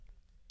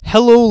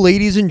Hello,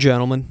 ladies and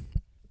gentlemen,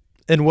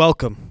 and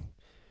welcome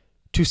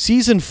to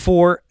Season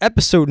 4,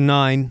 Episode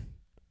 9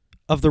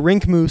 of the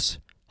Rink Moose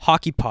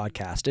Hockey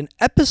Podcast, an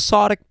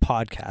episodic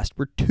podcast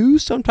where 2,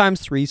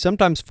 sometimes 3,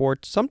 sometimes 4,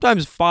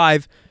 sometimes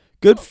 5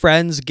 good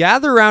friends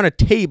gather around a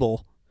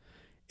table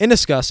and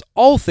discuss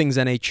all things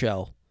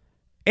NHL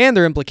and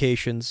their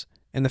implications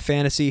in the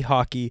fantasy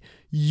hockey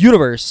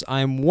universe.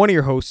 I am one of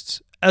your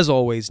hosts, as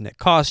always, Nick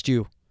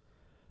Costu,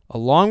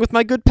 along with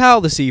my good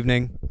pal this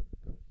evening,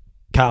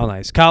 Kyle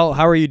Nice. Kyle,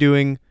 how are you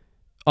doing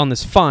on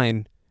this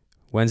fine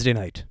Wednesday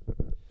night?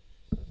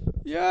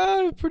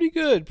 Yeah, pretty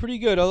good.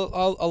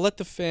 I'll let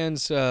the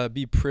fans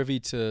be privy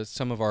to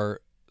some of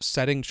our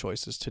setting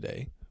choices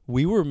today.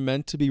 We were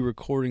meant to be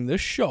recording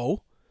this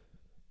show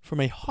from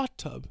a hot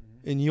tub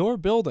in your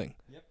building.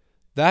 Yep.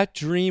 That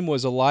dream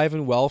was alive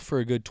and well for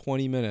a good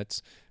 20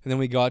 minutes, and then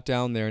we got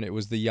down there and it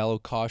was the yellow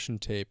caution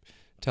tape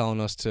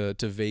telling us to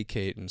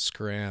vacate and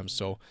scram.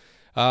 So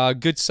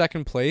good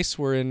second place.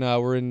 We're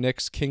in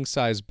Nick's king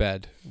size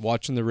bed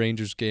watching the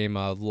Rangers game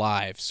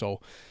live.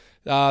 So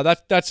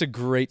that's a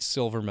great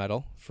silver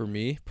medal for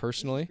me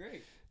personally.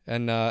 Great.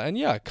 And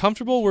yeah,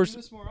 comfortable. We're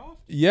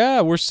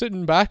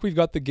sitting back. We've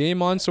got the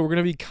game on, so we're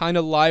gonna be kind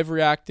of live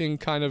reacting,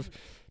 kind of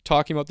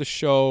talking about the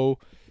show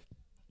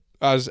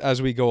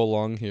as we go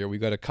along here. We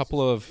got a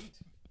couple of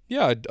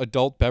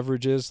adult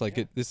beverages.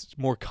 This is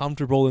more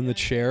comfortable in the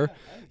chair.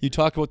 You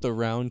talk about the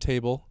round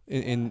table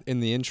in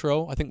the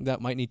intro. I think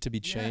that might need to be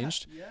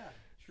changed. Yeah,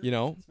 true. You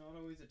know, it's not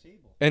always a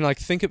table. And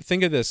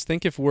think of this.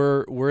 Think if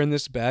we're in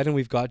this bed and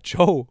we've got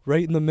Joe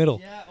right in the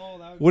middle. Yeah. Oh,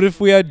 that would what if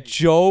we had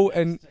Joe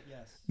and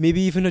maybe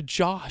even a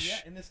Josh?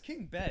 Yeah, in this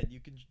king bed, you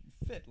could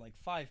fit like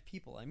 5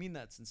 people. I mean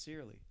that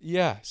sincerely.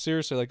 Yeah,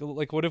 seriously.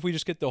 Like what if we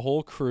just get the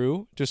whole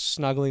crew just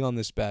snuggling on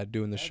this bed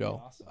doing the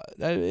show? Awesome.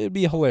 It'd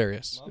be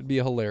hilarious. It'd be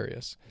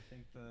hilarious. I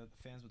think the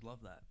fans would love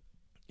that.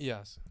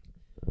 Yes.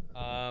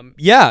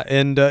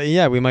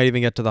 We might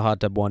even get to the hot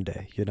tub one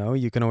day. You know,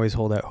 you can always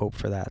hold out hope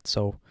for that.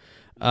 So,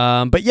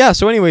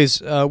 So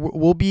anyways,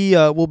 we'll be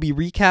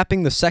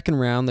recapping the second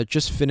round that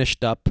just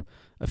finished up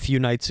a few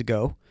nights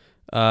ago.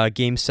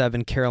 Game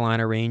 7,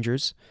 Carolina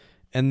Rangers.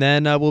 And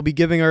then we'll be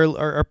giving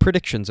our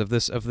predictions of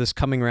this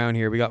coming round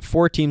here. We got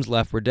 4 teams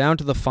left. We're down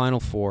to the final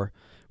 4.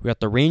 We got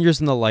the Rangers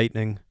and the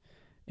Lightning,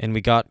 and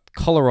we got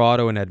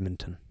Colorado and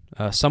Edmonton.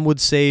 Some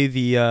would say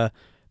the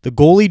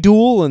goalie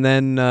duel, and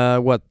then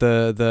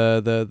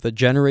the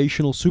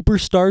generational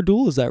superstar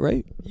duel. Is that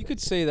right? You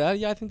could say that.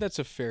 Yeah, I think that's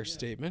a fair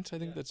statement.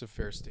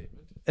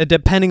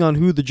 Depending on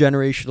who the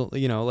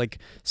generational, like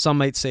some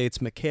might say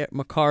it's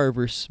Makar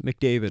versus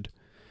McDavid.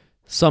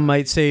 Some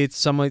might say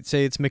it's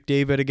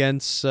McDavid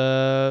against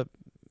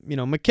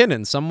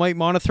McKinnon. Some might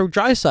want to throw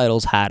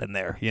Draisaitl's hat in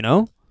there, you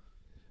know?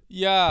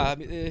 Yeah,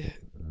 the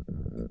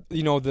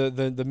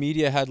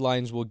media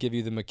headlines will give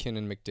you the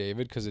McKinnon-McDavid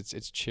because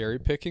it's cherry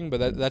picking,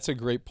 but that's a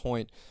great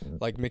point.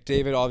 Like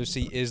McDavid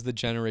obviously is the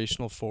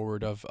generational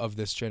forward of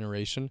this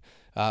generation.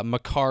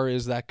 Makar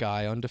is that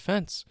guy on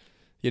defense.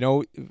 You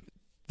know,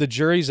 the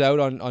jury's out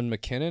on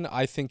McKinnon.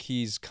 I think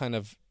he's kind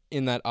of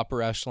in that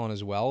upper echelon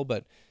as well,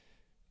 but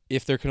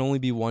if there can only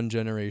be one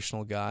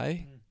generational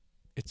guy,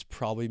 it's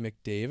probably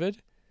McDavid.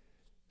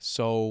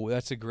 So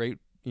that's a great,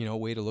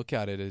 way to look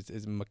at it.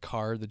 Is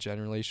Makar the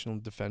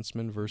generational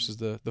defenseman versus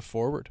the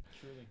forward?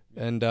 Truly.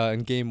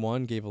 And Game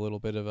 1 gave a little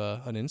bit of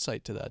an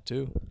insight to that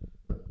too.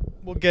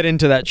 We'll get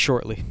into that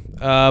shortly.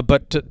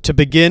 But to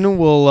begin,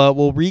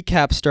 we'll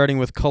recap starting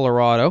with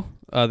Colorado.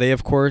 They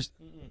of course.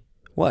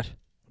 What?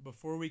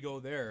 Before we go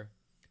there,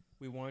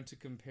 we wanted to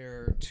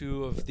compare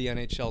 2 of the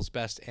NHL's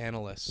best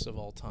analysts of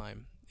all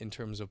time in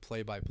terms of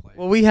play-by-play.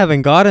 Well, we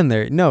haven't gotten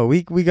there. No,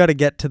 we got to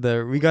get to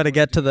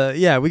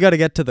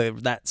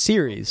that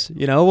series.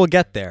 We'll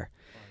get there.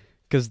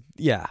 Cuz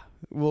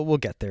we'll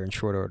get there in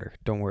short order.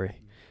 Don't worry.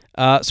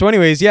 So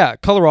anyways,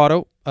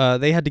 Colorado,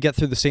 they had to get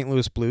through the St.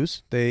 Louis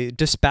Blues. They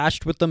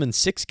dispatched with them in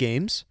 6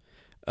 games.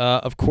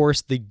 Of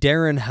course, the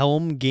Darren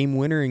Helm game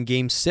winner in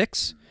game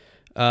 6.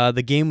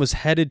 The game was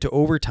headed to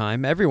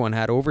overtime. Everyone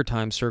had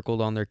overtime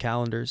circled on their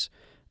calendars.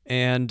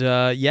 And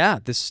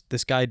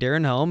this guy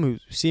Darren Helm, who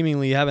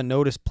seemingly you haven't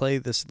noticed play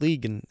this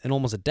league in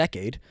almost a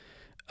decade,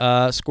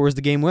 scores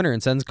the game winner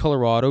and sends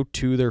Colorado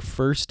to their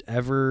first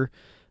ever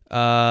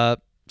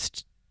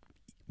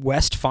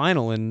West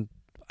final in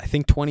I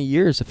think 20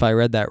 years, if I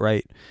read that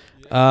right.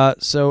 Yeah.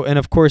 And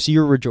of course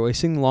you're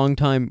rejoicing. Long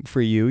time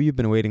for you. You've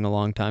been waiting a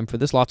long time for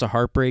this. Lots of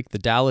heartbreak. The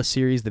Dallas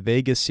series, the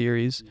Vegas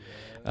series,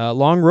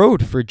 long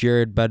road for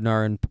Jared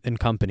Bednar and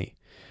company.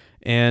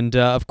 And,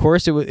 of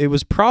course, it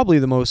was probably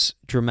the most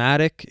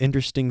dramatic,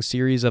 interesting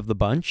series of the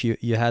bunch.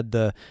 You had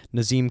the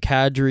Nazem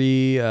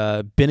Kadri,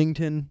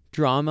 Binnington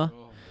drama.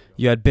 Oh,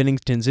 you had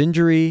Binnington's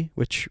injury,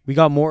 which we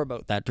got more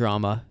about that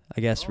drama,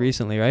 I guess,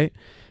 recently, right?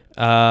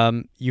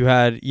 You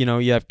have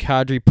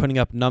Kadri putting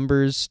up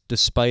numbers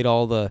despite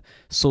all the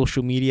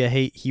social media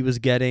hate he was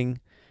getting.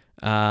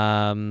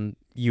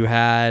 You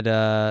had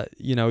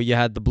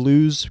the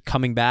Blues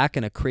coming back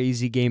in a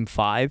crazy Game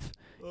 5,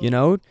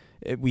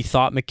 We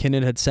thought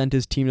McKinnon had sent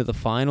his team to the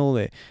final.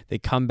 They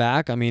come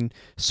back. I mean,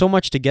 so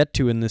much to get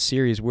to in this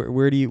series.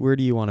 Where do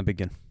you want to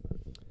begin?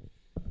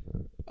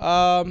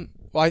 Well,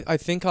 I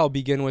think I'll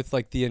begin with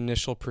like the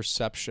initial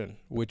perception,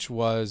 which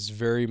was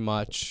very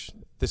much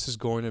this is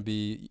going to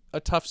be a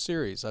tough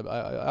series.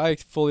 I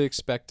fully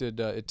expected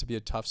it to be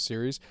a tough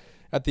series.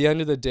 At the end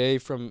of the day,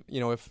 from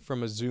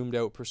a zoomed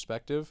out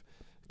perspective,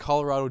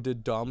 Colorado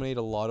did dominate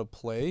a lot of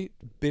play.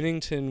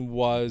 Binnington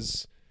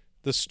was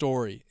the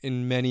story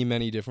in many,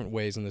 many different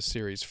ways in the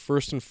series.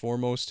 First and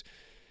foremost,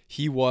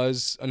 he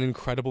was an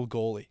incredible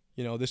goalie.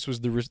 This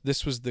was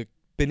the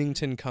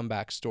Binnington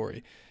comeback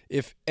story.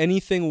 If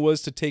anything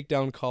was to take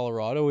down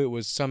Colorado, it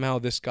was somehow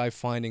this guy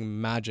finding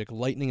magic,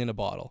 lightning in a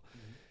bottle,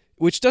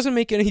 which doesn't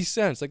make any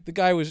sense. Like, the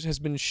guy has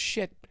been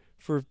shit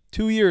for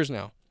 2 years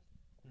now,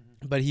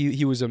 but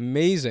he was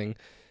amazing.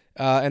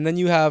 And then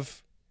you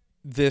have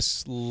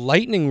this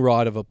lightning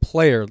rod of a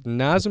player,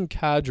 Nazem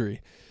Kadri,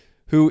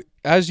 who,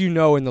 as you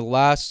know, in the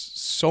last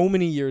so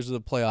many years of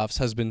the playoffs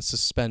has been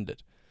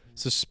suspended,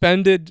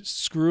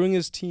 screwing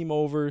his team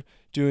over,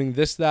 doing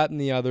this, that,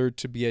 and the other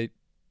to be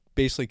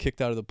basically kicked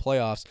out of the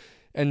playoffs.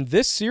 And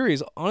this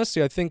series,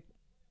 honestly, I think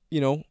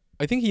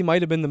he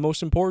might have been the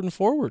most important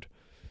forward,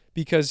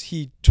 because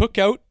he took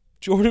out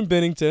Jordan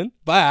Binnington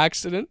by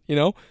accident,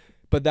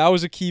 but that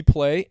was a key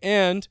play,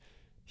 and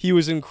he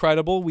was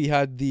incredible. We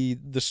had the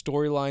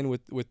storyline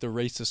with the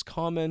racist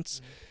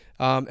comments,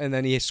 and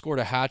then he scored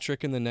a hat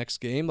trick in the next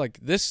game. Like,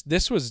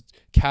 this was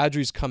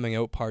Kadri's coming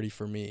out party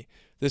for me.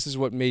 This is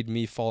what made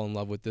me fall in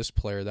love with this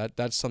player.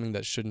 That's something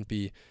that shouldn't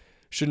be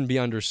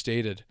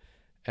understated.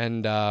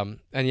 And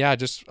yeah,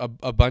 just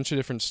a bunch of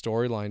different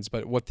storylines.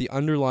 But what the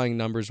underlying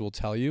numbers will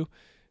tell you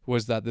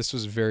was that this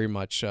was very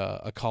much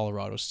a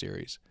Colorado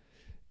series,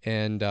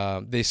 and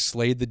they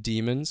slayed the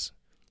demons.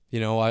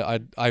 I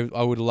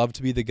would love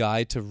to be the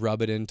guy to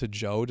rub it into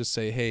Joe to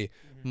say, hey,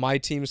 my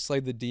team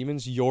slayed the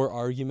demons. Your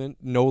argument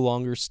no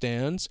longer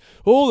stands.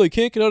 Oh, they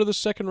can't get out of the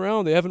second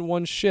round. They haven't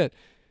won shit.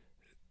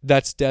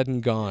 That's dead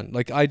and gone.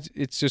 Like,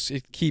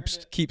 it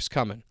keeps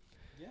coming.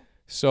 Yeah.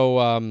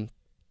 So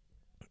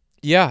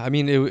yeah, I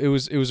mean, it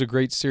was a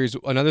great series.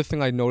 Another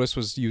thing I noticed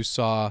was you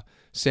saw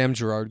Sam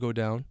Girard go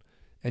down,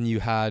 and you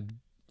had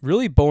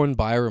really Bowen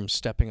Byram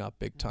stepping up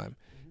big time.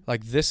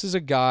 Like, this is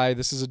a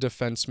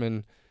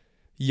defenseman,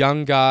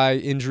 young guy,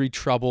 injury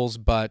troubles,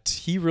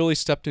 but he really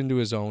stepped into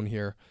his own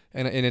here,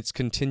 and it's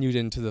continued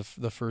into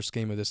the first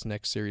game of this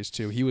next series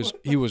too. He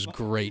was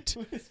great.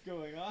 What is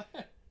going on?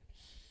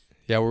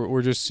 Yeah,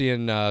 we're just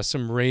seeing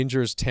some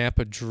Rangers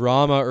Tampa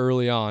drama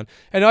early on,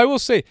 and I will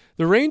say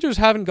the Rangers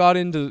haven't got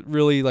into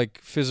really like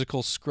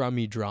physical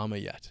scrummy drama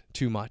yet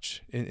too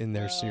much in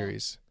their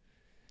series,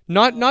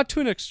 not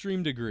to an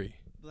extreme degree.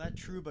 That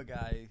Trouba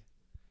guy.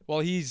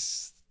 Well,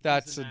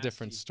 that's a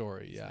different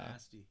story. He's yeah.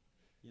 Nasty,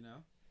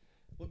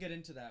 We'll get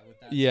into that with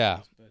that. Yeah.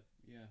 Series, but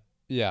yeah.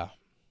 Yeah.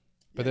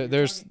 But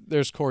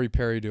there's Corey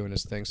Perry doing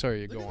his thing.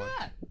 Sorry, go on.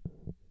 That.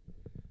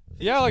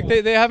 Yeah, like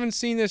they haven't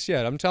seen this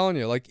yet. I'm telling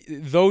you, like,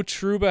 though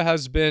Trouba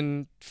has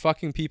been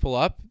fucking people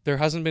up, there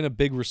hasn't been a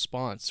big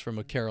response from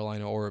a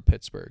Carolina or a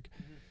Pittsburgh.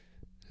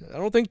 I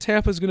don't think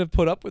Tampa's gonna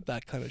put up with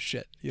that kind of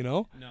shit.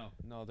 No,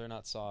 they're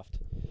not soft.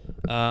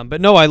 But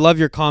no, I love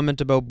your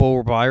comment about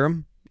Bo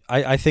Byram.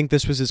 I think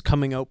this was his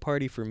coming out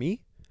party for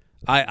me.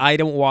 I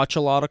don't watch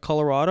a lot of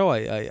Colorado.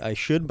 I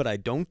should, but I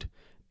don't.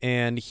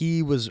 And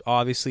he was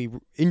obviously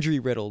injury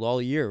riddled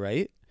all year,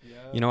 right?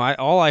 Yeah.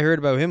 All I heard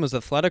about him was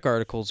athletic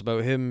articles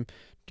about him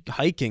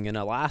hiking in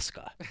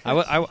Alaska.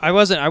 I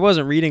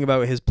wasn't reading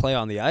about his play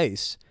on the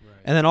ice. Right.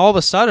 And then all of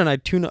a sudden I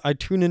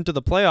tune into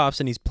the playoffs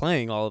and he's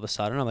playing all of a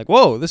sudden. I'm like,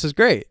 whoa, this is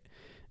great.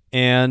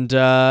 And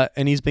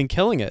he's been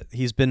killing it.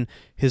 He's been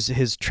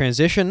his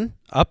transition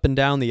up and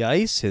down the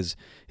ice, his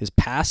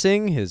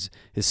passing, his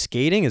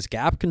skating, his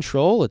gap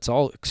control. It's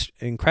all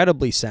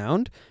incredibly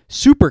sound.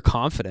 Super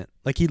confident.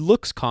 Like, he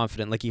looks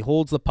confident. Like, he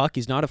holds the puck.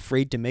 He's not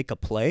afraid to make a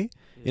play.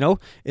 Yeah.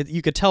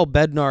 You could tell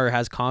Bednar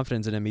has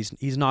confidence in him.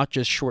 He's not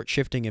just short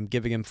shifting him,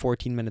 giving him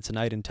 14 minutes a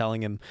night and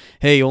telling him,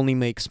 hey, only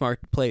make smart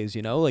plays.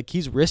 Like,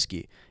 he's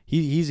risky.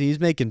 He's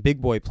making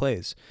big boy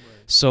plays.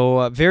 Right.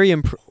 So very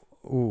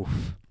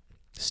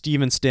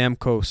Steven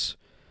Stamkos,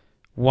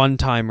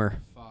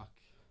 one-timer. Fuck.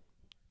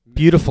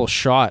 Beautiful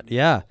shot,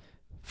 yeah.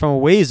 From a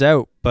ways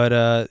out,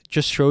 but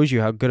just shows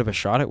you how good of a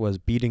shot it was,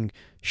 beating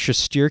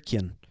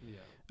Shesterkin.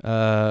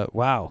 Yeah.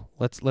 Wow.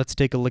 Let's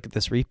take a look at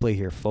this replay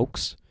here,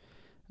 folks.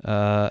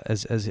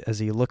 As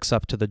he looks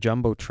up to the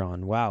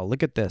Jumbotron. Wow,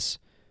 look at this.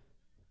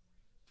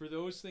 For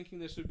those thinking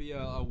this would be a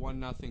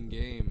 1-0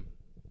 game,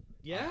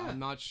 yeah, I'm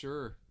not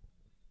sure.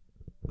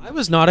 I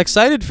was not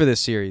excited for this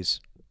series.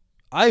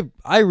 I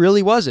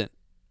really wasn't.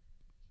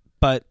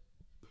 But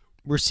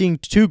we're seeing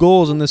 2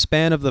 goals in the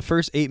span of the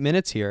first 8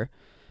 minutes here.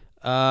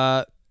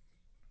 Wow.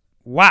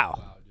 Wow,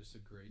 just a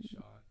great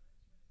shot.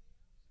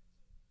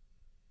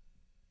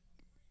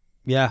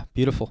 Yeah,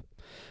 beautiful.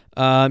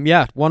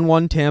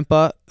 1-1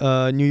 Tampa,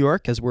 New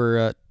York, as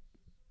we're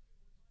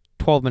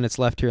 12 minutes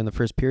left here in the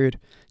first period.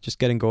 Just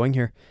getting going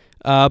here.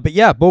 But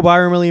yeah, Bo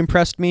Byram really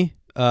impressed me.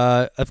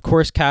 Of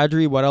course,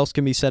 Kadri. What else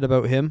can be said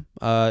about him?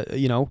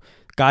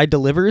 Guy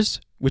delivers,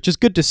 which is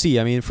good to see.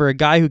 I mean, for a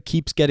guy who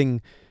keeps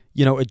getting,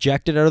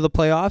 ejected out of the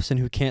playoffs and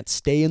who can't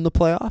stay in the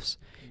playoffs,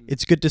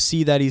 it's good to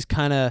see that he's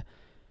kind of,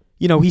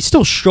 he's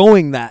still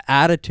showing that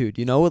attitude.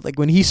 Like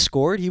when he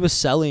scored, he was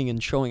selling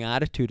and showing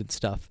attitude and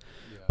stuff,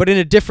 but in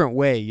a different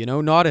way.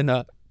 Not in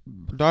a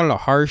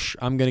harsh,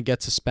 I'm gonna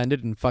get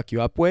suspended and fuck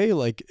you up way.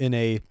 Like in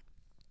a,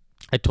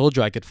 I told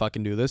you I could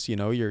fucking do this.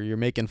 You're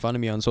making fun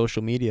of me on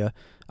social media.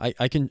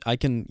 I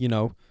can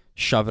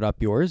shove it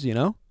up yours.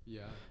 Yeah.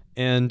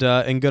 And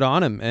good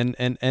on him.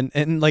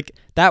 And like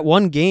that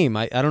one game,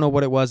 I don't know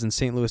what it was in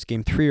St. Louis,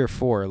 game 3 or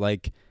 4.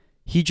 Like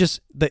it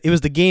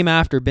was the game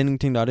after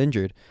Binnington got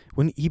injured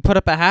when he put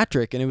up a hat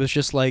trick, and it was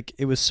just like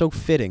it was so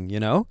fitting,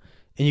 and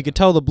you could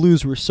tell the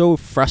Blues were so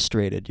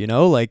frustrated,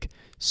 like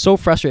so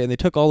frustrated. And they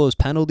took all those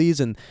penalties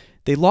and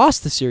they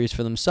lost the series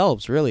for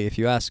themselves, really, if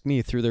you ask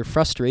me, through their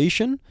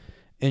frustration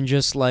and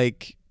just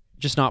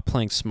not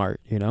playing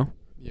smart,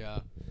 Yeah.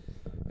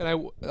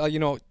 And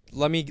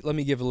let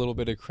me give a little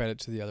bit of credit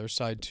to the other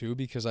side too,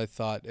 because I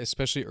thought,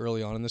 especially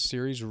early on in the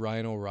series,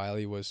 Ryan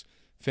O'Reilly was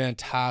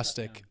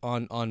fantastic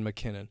on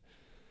McKinnon.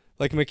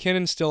 Like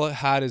McKinnon still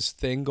had his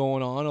thing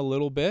going on a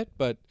little bit,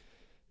 but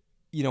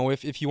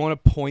if you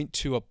want to point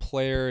to a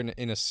player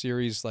in a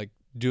series like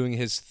doing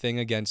his thing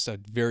against a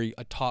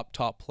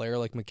top player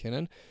like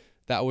McKinnon,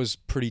 that was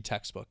pretty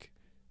textbook,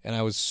 and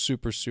I was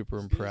super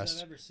impressed.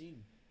 I've ever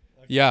seen.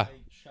 Yeah.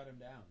 Shut him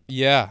down.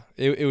 Yeah,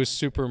 it was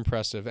super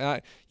impressive.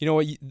 And you know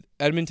what?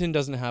 Edmonton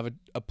doesn't have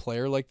a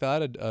player like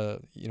that, a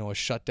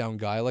shutdown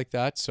guy like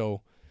that.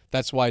 So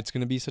that's why it's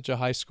going to be such a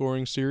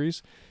high-scoring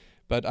series.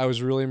 But I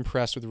was really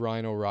impressed with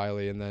Ryan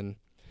O'Reilly. And then,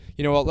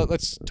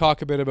 let's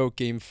talk a bit about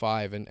Game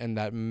 5 and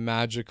that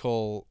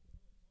magical,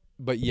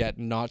 but yet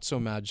not so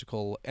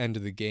magical end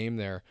of the game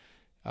there.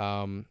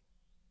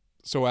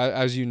 So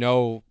as you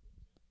know,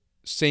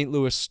 St.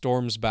 Louis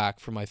storms back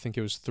from, I think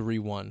it was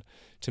 3-1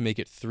 to make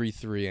it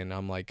 3-3, and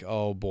I'm like,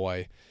 oh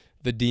boy,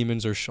 the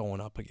demons are showing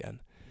up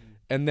again.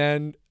 And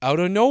then out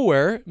of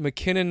nowhere,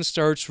 McKinnon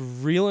starts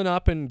reeling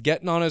up and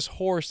getting on his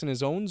horse in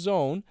his own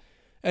zone,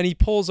 and he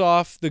pulls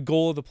off the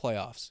goal of the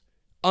playoffs.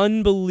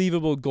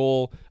 Unbelievable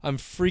goal. I'm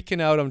freaking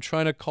out. I'm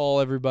trying to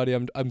call everybody.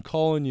 I'm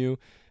calling you,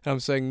 and I'm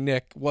saying,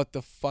 Nick, what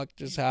the fuck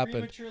just happened?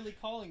 Prematurely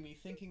calling me,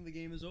 thinking the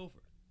game is over.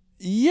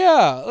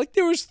 Yeah, like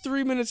there was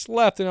 3 minutes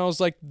left, and I was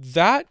like,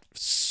 that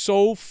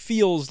so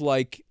feels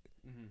like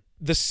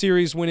the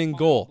series-winning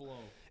goal. Blow.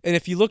 And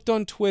if you looked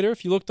on Twitter,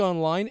 if you looked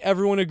online,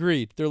 everyone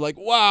agreed. They're like,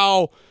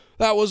 wow,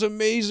 that was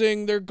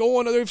amazing.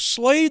 They've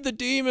slayed the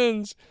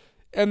demons.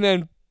 And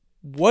then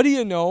what do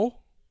you know?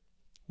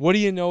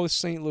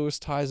 St. Louis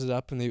ties it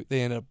up, and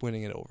they end up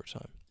winning it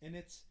overtime. And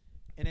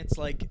it's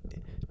like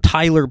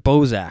Tyler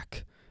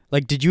Bozak.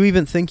 Like, did you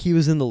even think he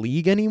was in the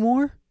league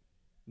anymore?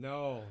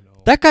 No.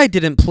 That guy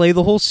didn't play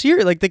the whole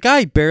series. Like, the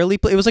guy barely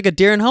played. It was like a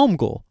Darren Helm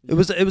goal. It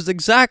was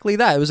exactly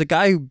that. It was a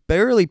guy who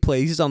barely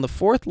plays. He's on the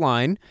fourth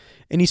line,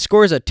 and he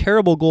scores a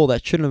terrible goal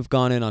that shouldn't have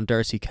gone in on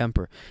Darcy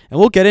Kemper.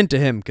 And we'll get into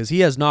him because he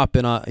has not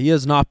been on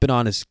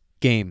his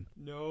game.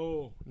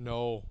 No.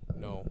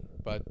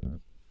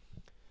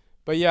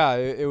 But yeah,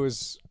 it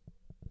was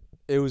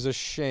a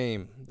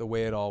shame the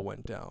way it all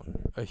went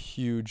down. A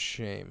huge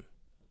shame.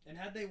 And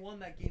had they won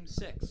that game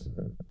 6,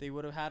 they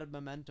would have had a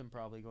momentum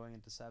probably going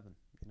into 7,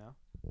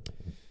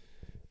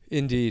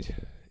 Indeed.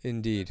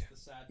 That's the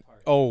sad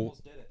part. Oh.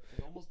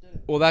 They almost did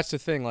it. Well, that's the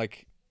thing.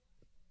 Like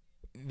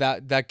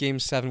that game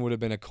 7 would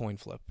have been a coin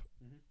flip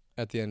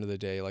at the end of the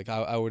day. Like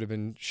I would have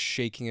been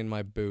shaking in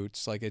my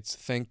boots. Like it's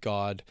thank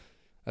God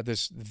that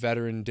this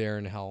veteran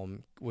Darren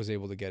Helm was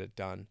able to get it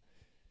done.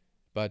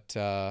 But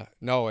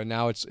no, and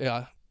now it's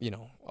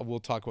we'll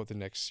talk about the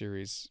next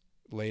series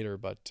later.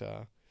 But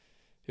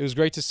it was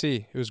great to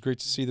see. It was great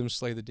to see them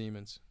slay the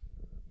demons.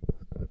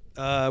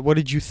 What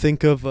did you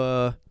think of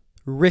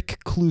Rick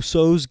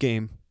Clouseau's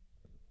game?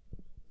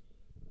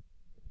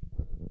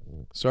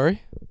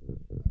 Sorry?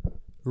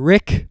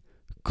 Rick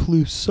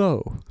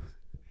Clouseau.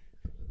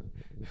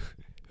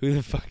 Who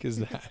the fuck is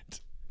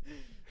that?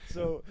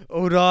 So,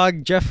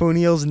 O-Dog, Jeff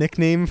O'Neill's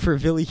nickname for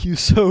Ville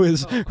Husso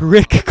is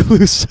Rick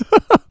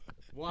Clouseau.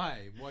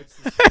 Why? What's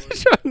the story?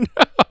 I don't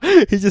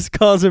know. He just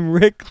calls him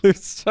Rick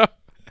Clouseau.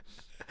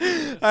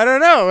 I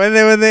don't know. And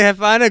then when they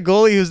find a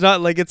goalie who's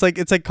not like it's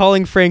like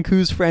calling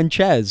Francouz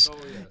Frances. Oh,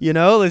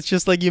 yeah. It's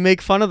just like you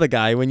make fun of the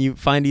guy when you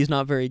find he's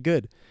not very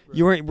good.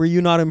 Right. Were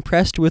you not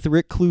impressed with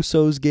Rick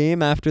Clouseau's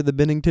game after the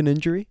Binnington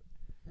injury?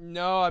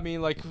 No, I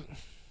mean, like,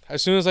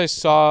 as soon as I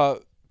saw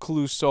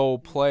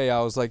Clouseau play,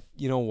 I was like,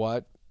 you know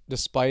what?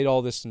 Despite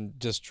all this and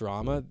just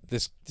drama,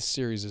 this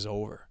series is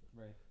over.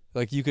 Right.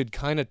 Like, you could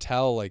kind of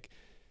tell, like,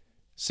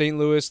 St.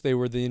 Louis, they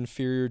were the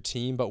inferior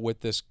team, but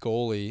with this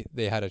goalie,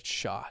 they had a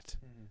shot.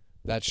 Mm-hmm.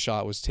 That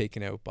shot was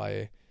taken out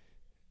by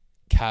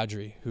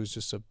Kadri, who's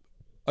just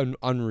an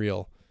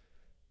unreal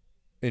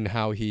in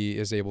how he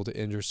is able to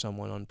injure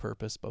someone on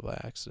purpose but by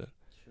accident.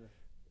 Sure.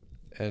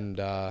 And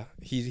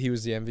he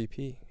was the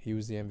MVP. He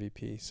was the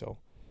MVP. So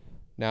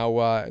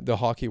now the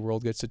hockey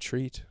world gets a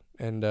treat.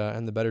 and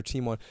the better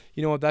team won.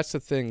 You know what? That's the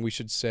thing we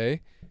should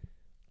say.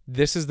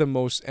 This is the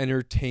most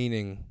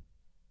entertaining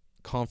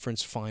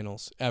conference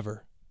finals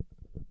ever.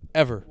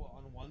 Well,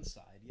 on one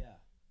side, yeah.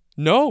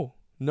 No.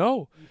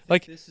 You think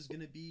Like, this is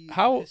going to be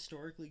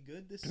historically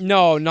good this season?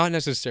 No, not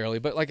necessarily.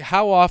 But like,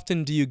 how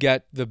often do you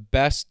get the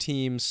best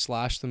teams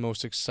 / the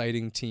most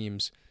exciting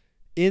teams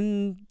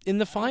in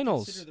the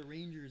finals? I consider the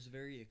Rangers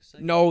very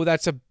exciting. No,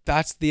 that's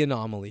the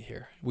anomaly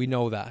here. We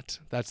know that.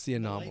 That's the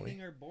anomaly. The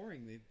Lightning are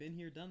boring. They've been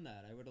here, done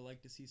that. I would have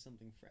liked to see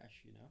something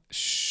fresh, you know?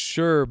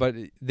 Sure, but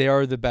they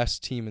are the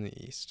best team in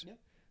the East. Yep.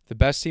 The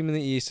best team in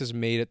the East has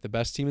made it. The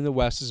best team in the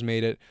West has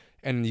made it.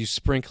 And you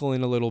sprinkle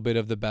in a little bit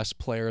of the best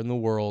player in the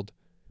world.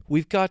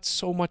 We've got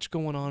so much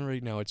going on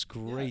right now. It's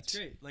great. Yeah, it's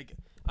great. Like,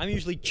 I'm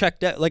usually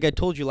checked out. Like I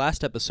told you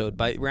last episode,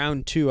 by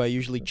round 2, I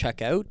usually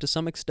check out to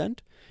some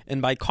extent.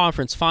 And by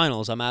conference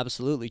finals, I'm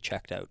absolutely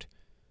checked out.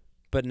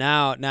 But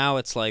now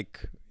it's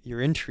like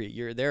you're intrigued.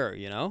 You're there,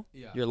 you know?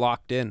 Yeah. You're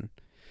locked in.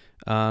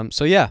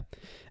 So, yeah.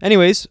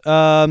 Anyways,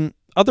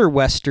 other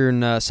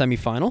Western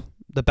semifinal,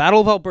 the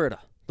Battle of Alberta.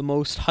 The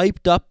most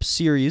hyped up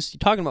series. You're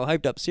talking about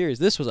hyped up series.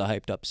 This was a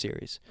hyped up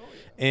series. Oh,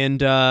 yeah.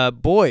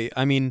 And, boy,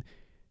 I mean,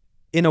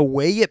 in a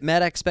way it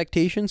met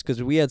expectations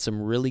because we had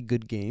some really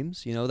good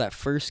games. You know, that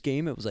first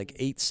game, it was like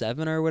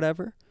 8-7 or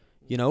whatever.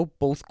 You know,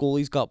 both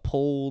goalies got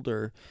pulled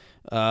or,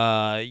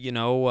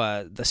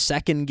 the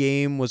second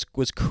game was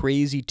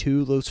crazy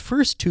too. Those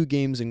first 2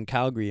 games in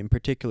Calgary in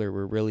particular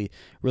were really,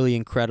 really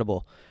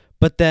incredible.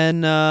 But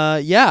then,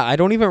 I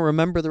don't even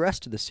remember the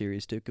rest of the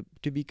series, to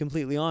be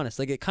completely honest.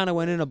 Like, it kind of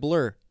went in a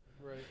blur.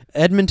 Right.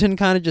 Edmonton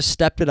kind of just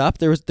stepped it up.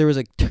 There was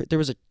a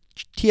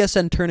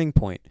TSN turning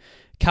point.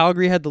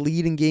 Calgary had the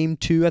lead in Game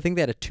 2. I think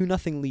they had a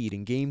 2-0 lead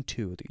in Game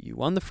 2. You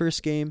won the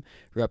first game.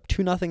 You're up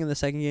 2-0 in the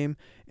second game,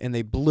 and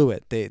they blew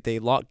it. They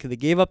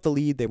gave up the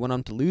lead. They went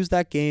on to lose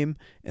that game,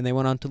 and they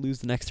went on to lose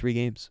the next 3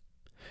 games,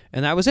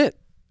 and that was it.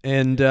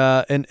 And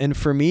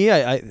for me,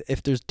 I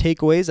if there's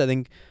takeaways, I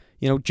think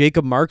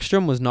Jacob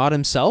Markstrom was not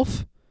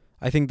himself.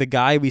 I think the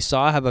guy we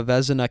saw have a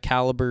Vezina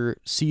caliber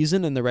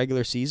season in the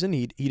regular season.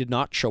 He did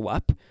not show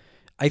up.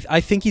 I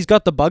think he's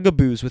got the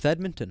bugaboos with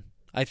Edmonton.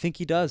 I think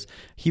he does.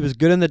 He was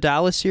good in the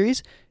Dallas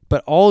series,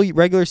 but all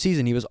regular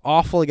season he was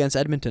awful against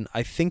Edmonton.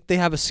 I think they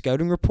have a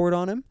scouting report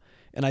on him,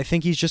 and I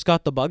think he's just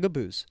got the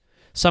bugaboos.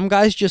 Some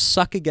guys just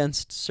suck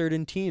against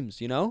certain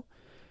teams, you know?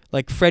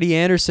 Like Freddie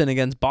Anderson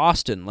against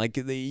Boston. Like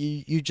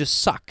you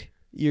just suck.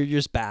 You're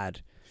just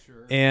bad.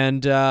 Sure.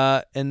 And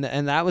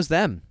that was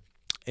them.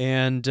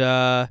 And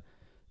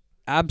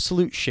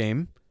absolute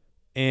shame.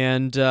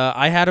 And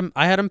I had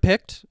him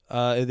picked.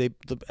 The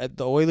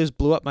Oilers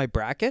blew up my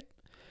bracket.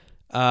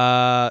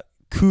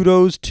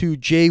 Kudos to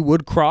Jay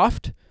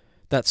Woodcroft,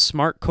 that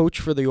smart coach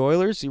for the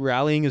Oilers,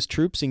 rallying his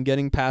troops and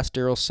getting past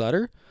Daryl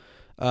Sutter.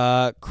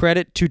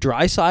 Credit to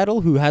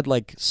Draisaitl, who had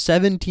like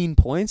 17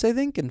 points, I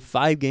think, in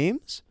 5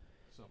 games,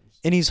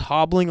 and he's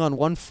hobbling on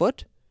 1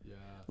 foot. Yeah.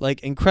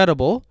 Like,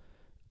 incredible.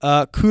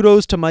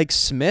 Kudos to Mike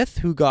Smith,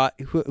 who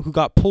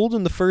got pulled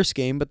in the first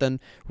game, but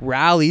then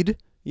rallied,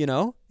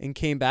 and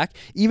came back.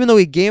 Even though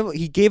he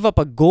gave up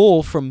a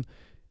goal from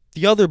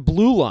the other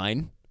blue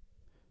line.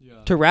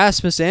 Yeah. To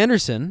Rasmus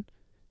Andersson,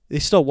 they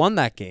still won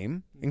that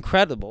game.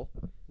 Incredible.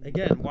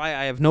 Again, why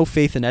I have no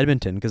faith in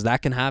Edmonton, because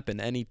that can happen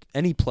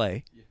any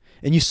play. Yeah.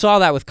 And you saw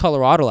that with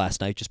Colorado last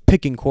night, just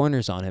picking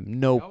corners on him,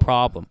 no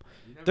problem.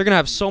 They're gonna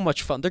have so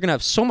much fun. They're gonna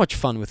have so much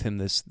fun with him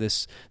this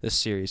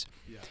series.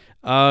 Yeah.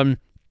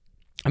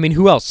 I mean,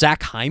 who else?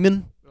 Zach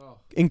Hyman,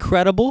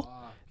 incredible.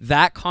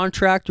 That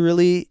contract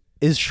really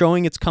is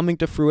showing it's coming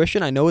to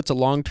fruition. I know it's a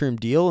long-term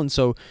deal, and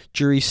so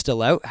jury's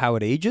still out how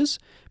it ages.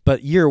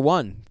 But year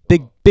 1,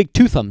 big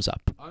 2 thumbs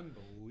up.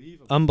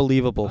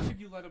 Unbelievable. How could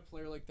you let a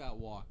player like that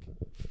walk?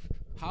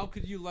 How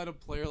could you let a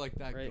player like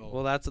that go?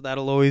 Well,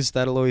 that'll always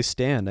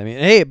stand. I mean,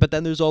 hey, but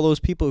then there's all those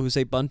people who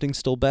say Bunting's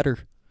still better.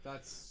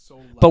 That's so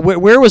loud. But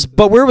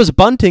where was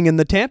Bunting in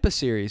the Tampa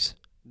series?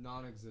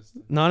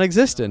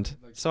 Non-existent.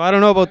 Like, so I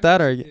don't know about that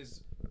argument.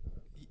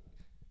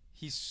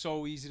 He's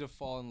so easy to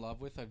fall in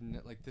love with.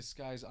 This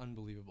guy's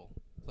unbelievable.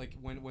 Like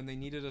when they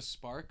needed a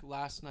spark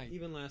last night.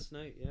 Even last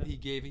night, yeah. He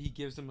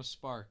gives them a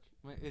spark.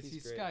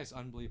 This guy's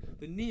unbelievable.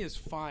 The knee is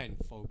fine,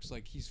 folks.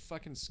 Like, he's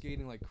fucking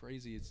skating like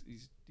crazy.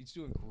 He's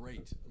doing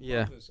great.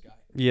 Love this guy.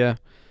 Yeah.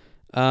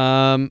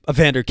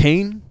 Evander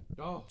Kane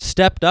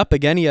stepped up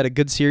again. He had a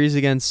good series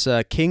against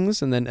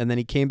Kings, and then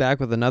he came back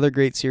with another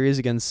great series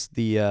against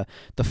the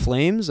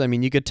Flames. I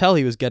mean, you could tell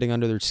he was getting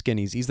under their skin.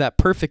 He's that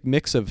perfect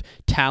mix of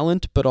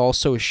talent, but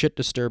also a shit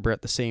disturber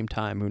at the same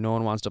time, who no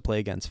one wants to play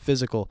against.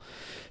 Physical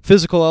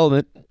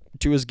element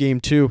to his game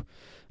too.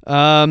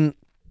 Yeah,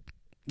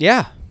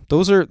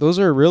 those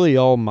are really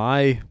all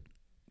my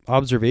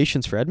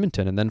observations for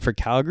Edmonton, and then for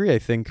Calgary, I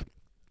think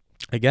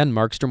again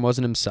Markstrom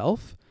wasn't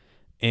himself.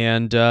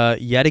 And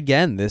yet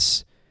again,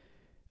 this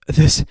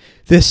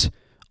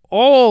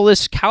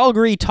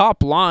Calgary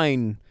top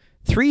line,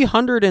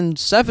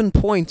 307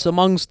 points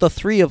amongst the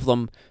 3 of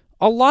them.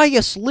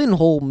 Elias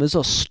Lindholm is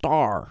a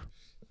star.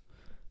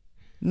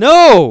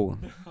 No.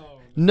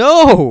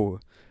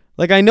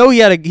 Like, I know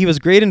he was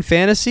great in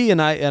fantasy,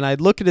 and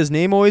I'd look at his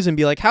name always and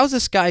be like, how's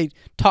this guy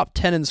top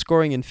 10 in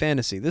scoring in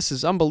fantasy? This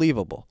is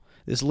unbelievable.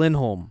 This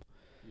Lindholm.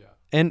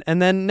 Yeah.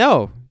 And then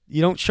no,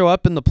 you don't show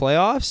up in the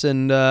playoffs,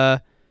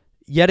 and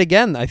yet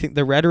again, I think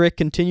the rhetoric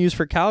continues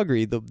for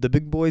Calgary. The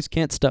big boys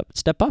can't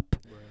step up.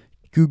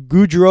 Right.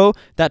 Gaudreau,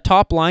 that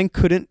top line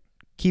couldn't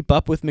keep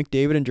up with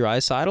McDavid and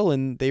Draisaitl,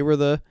 and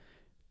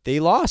they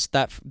lost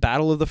that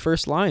battle of the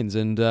first lines,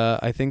 and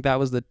I think that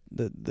was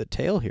the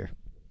tale here.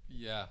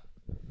 Yeah.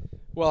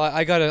 Well,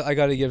 I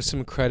gotta give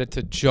some credit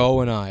to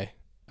Joe and I,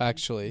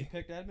 actually. You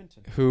picked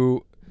Edmonton.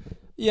 Who,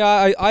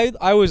 yeah,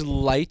 I was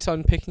light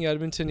on picking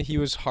Edmonton. He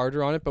was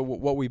harder on it, but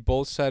what we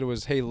both said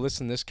was, hey,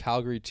 listen, this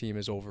Calgary team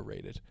is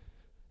overrated.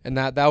 And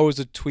that was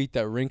a tweet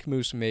that Rink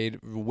Moose made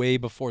way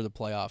before the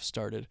playoffs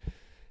started.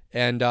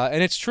 And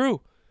it's true.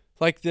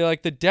 Like the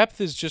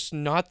depth is just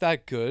not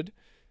that good.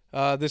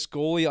 This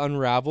goalie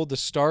unraveled. The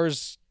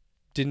Stars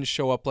didn't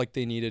show up like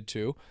they needed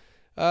to.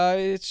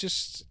 It's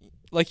just,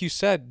 like you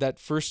said, that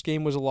first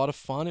game was a lot of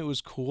fun. It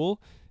was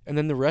cool. And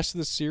then the rest of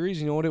the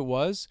series, you know what it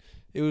was?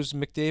 It was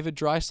McDavid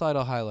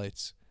Draisaitl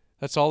highlights.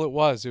 That's all it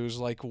was. It was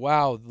like,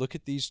 wow, look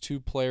at these two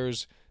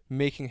players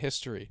making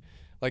history.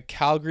 Like,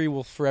 Calgary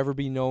will forever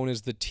be known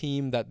as the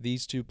team that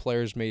these two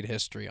players made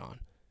history on.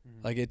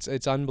 Mm-hmm. Like,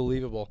 it's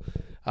unbelievable.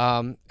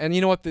 And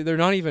you know what? They're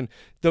not even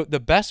the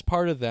best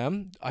part of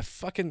them.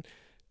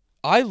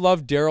 I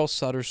love Daryl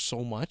Sutter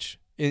so much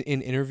in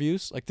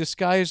interviews. Like, this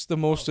guy is the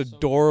most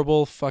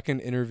adorable fucking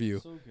interview.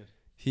 So good.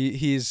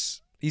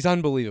 He's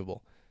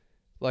unbelievable.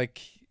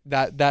 Like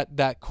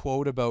that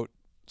quote about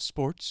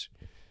sports,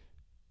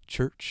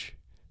 church,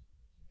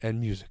 and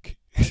music.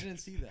 I didn't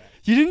see that.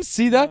 You didn't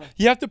see that?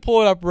 You have to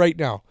pull it up right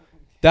now.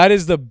 That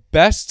is the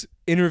best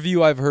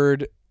interview I've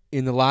heard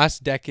in the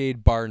last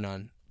decade, bar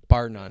none.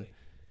 Bar none.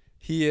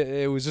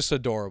 It was just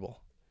adorable.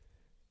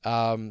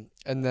 And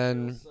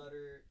then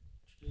Sutter,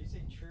 did you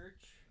say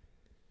church,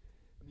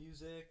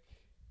 music?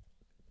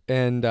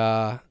 And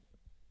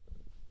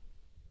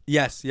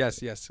yes. Yeah,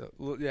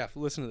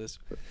 listen to this.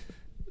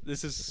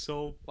 This is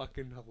so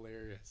fucking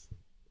hilarious.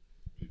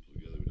 People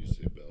together when you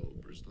say Battle of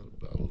Alberta, it's not a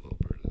Battle of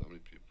Alberta. How many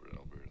people are in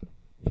Alberta?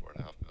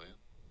 4.5 million,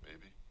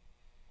 maybe?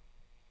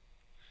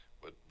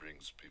 What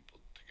brings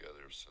people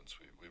together since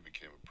we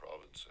became a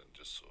province, and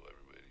just so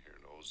everybody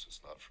here knows,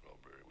 it's not from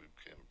Alberta. We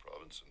became a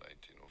province in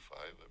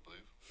 1905, I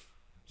believe.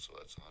 So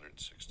that's 116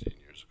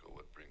 years ago.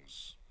 What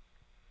brings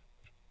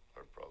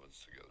our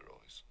province together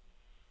always?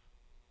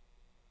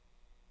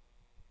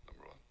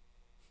 Number one,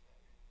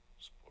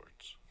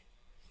 sports.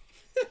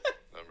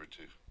 Number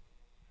two,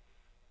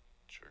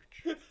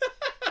 church.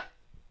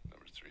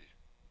 Number three,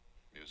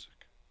 music.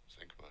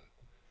 Think about it.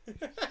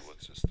 So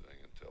what's this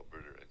doing into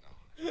Alberta right now?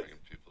 It's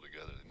bringing people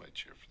together. They might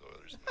cheer for the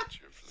Oilers, they might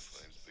cheer for the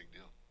Flames. Big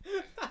deal.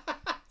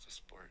 It's a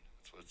sport.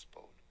 That's what it's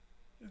about.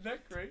 Isn't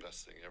that great? It's the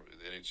best thing ever.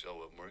 The NHL,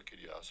 what more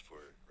could you ask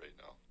for right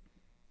now?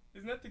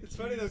 Isn't that It's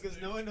funny though,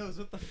 because no one knows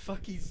what the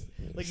fuck he's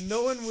like.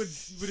 No one would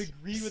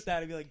agree with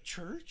that and be like,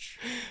 church.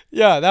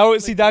 Yeah, that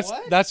was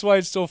Like, that's why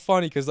it's so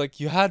funny, because like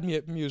you had me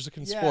at music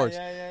and sports,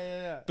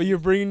 Yeah. but you're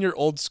bringing your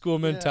old school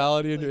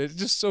mentality into like- it.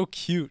 It's just so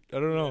cute. I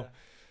don't know.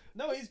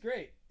 No, he's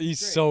great. He's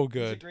great. so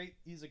good.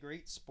 He's a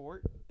great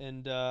sport,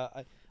 and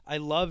I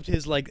loved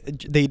his, like,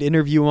 they'd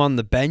interview him on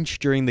the bench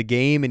during the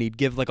game, and he'd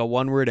give like a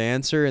one-word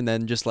answer, and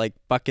then just like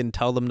fucking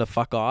tell them to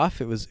fuck off.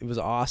 It was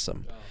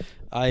awesome.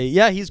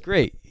 He's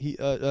great. He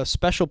a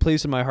special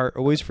place in my heart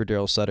always for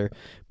Daryl Sutter,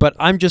 but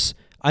I'm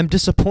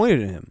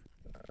disappointed in him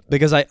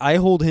because I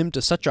hold him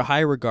to such a high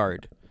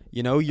regard.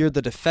 You know, you're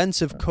the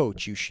defensive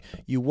coach.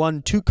 You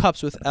won 2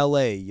 cups with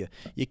LA.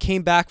 You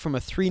came back from a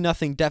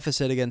 3-0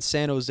 deficit against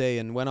San Jose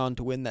and went on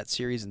to win that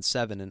series in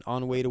 7 and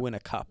on way to win a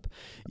cup.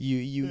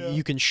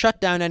 You can shut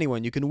down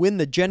anyone. You can win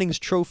the Jennings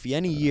Trophy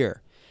any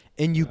year,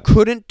 and you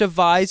couldn't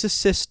devise a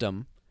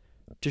system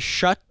to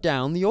shut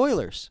down the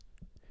Oilers.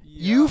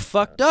 You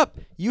fucked up.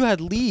 You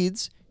had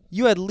leads,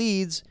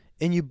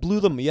 and you blew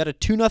them. You had a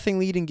 2-0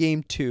 lead in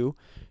Game 2.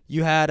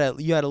 You had a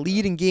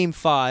lead in Game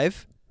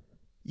 5.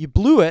 You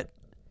blew it,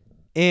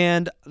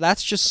 and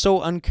that's just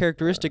so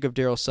uncharacteristic of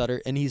Daryl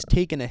Sutter, and he's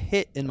taken a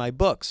hit in my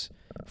books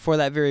for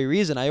that very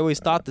reason. I always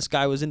thought this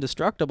guy was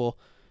indestructible,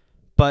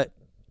 but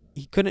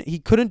he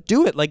couldn't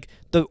do it. Like,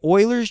 the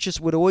Oilers just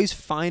would always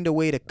find a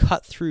way to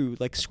cut through,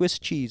 like Swiss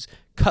cheese,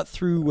 cut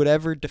through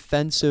whatever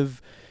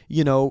defensive,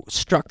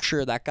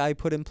 structure that guy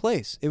put in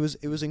place. It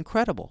was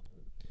incredible.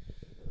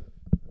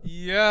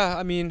 Yeah,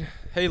 I mean,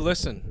 hey,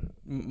 listen.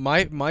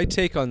 My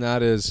take on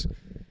that is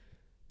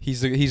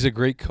he's a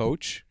great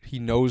coach. He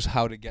knows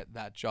how to get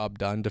that job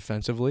done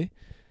defensively.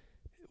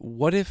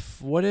 What if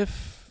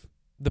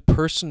the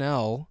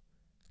personnel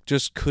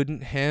just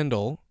couldn't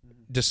handle,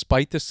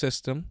 despite the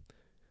system,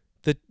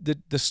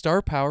 the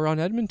star power on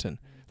Edmonton?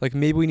 Like,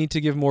 maybe we need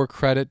to give more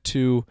credit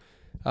to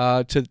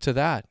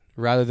that,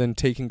 rather than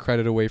taking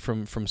credit away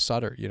from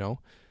Sutter,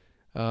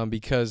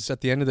 because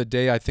at the end of the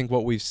day, I think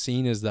what we've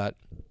seen is that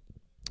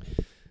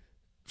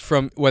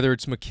from whether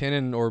it's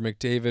McKinnon or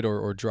McDavid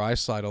or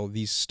Draisaitl,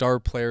 these star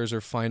players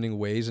are finding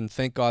ways, and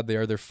thank God they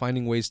are. They're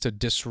finding ways to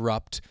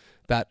disrupt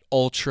that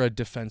ultra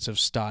defensive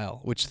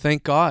style, which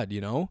thank God,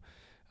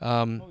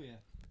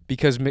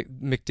 because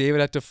McDavid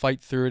had to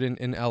fight through it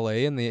in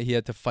LA, and he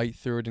had to fight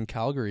through it in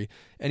Calgary,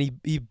 and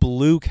he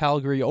blew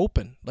Calgary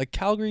open. Like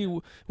Calgary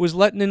was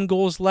letting in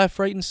goals left,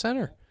 right, and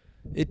center.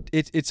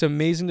 It's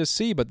amazing to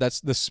see, but that's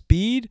the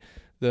speed,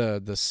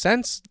 the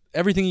sense,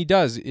 everything he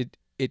does.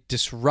 It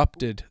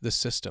disrupted the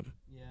system,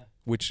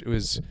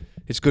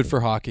 it's good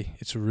for hockey.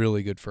 It's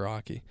really good for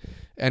hockey,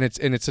 and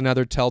it's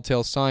another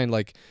telltale sign.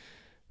 Like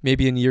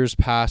maybe in years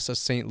past, a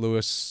St.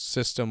 Louis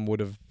system would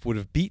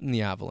have beaten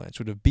the Avalanche,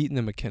 would have beaten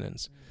the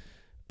McKinnons,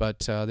 but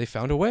they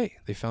found a way.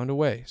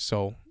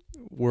 So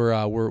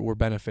we're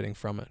benefiting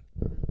from it.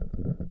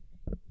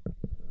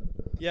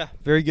 Yeah,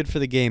 very good for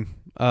the game.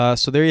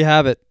 So there you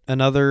have it.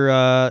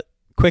 Another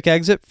quick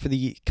exit for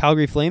the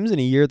Calgary Flames in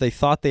a year they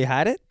thought they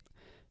had it.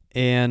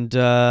 And,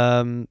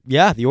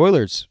 the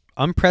Oilers,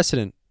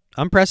 unprecedented.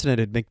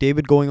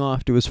 McDavid going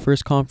off to his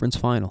first conference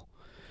final.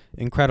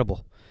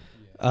 Incredible.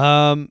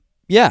 Moving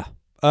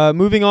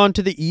on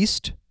to the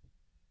East.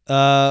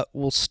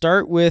 We'll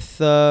start with,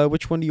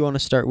 which one do you want to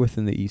start with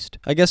in the East?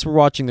 I guess we're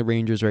watching the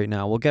Rangers right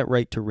now. We'll get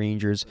right to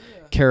Rangers,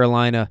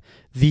 Carolina.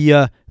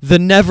 The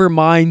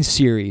Nevermind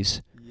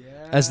series,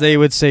 as they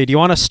would say. Do you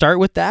want to start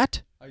with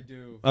that? I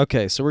do.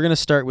 Okay, so we're going to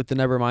start with the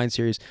Nevermind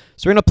series.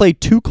 So we're going to play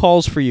two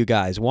calls for you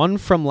guys. One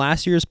from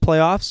last year's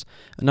playoffs,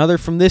 another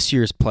from this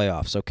year's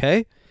playoffs,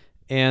 okay?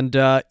 And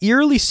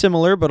eerily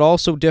similar, but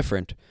also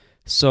different.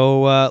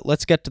 So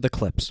let's get to the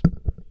clips.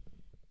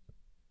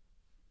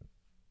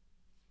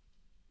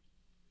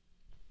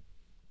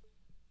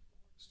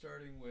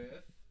 Starting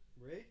with...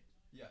 Right?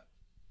 Yeah.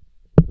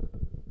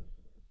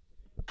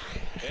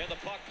 And the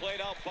puck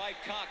played out by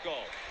Kakko.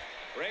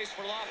 Race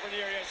for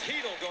Lafreniere as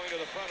Hedl going to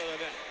the front of the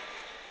net.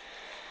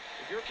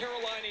 If you're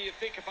Carolina, you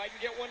think if I can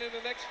get one in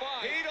the next 5.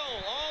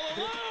 Hedl all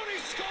alone, he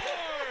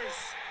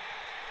scores!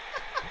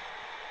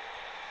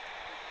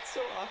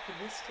 So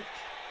optimistic.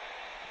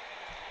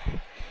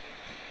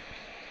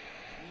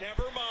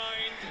 Never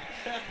mind.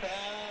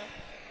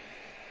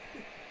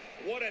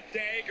 What a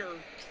dagger.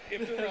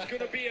 If there was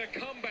going to be a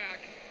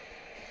comeback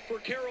for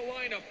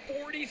Carolina,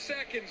 40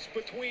 seconds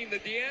between the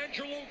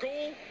D'Angelo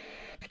goal.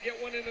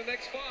 Get one in the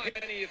next 5.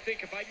 And you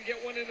think if I can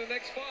get one in the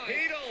next 5.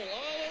 Hedl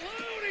all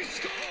alone, he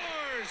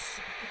scores!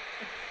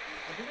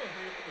 I think I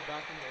heard it in the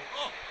back of the...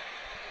 Oh!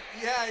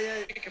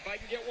 Yeah. If I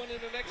can get one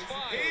in the next 5.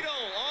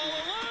 Hedl all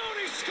alone,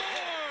 he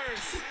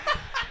scores!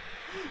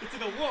 It's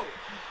like a whoa.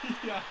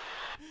 Yeah,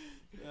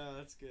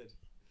 that's good.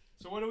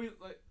 So what do we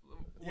like?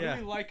 What do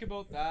we like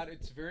about that?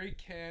 It's very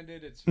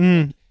candid. It's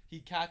he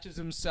catches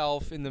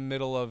himself in the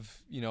middle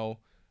of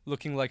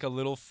looking like a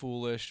little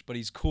foolish, but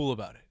he's cool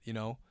about it.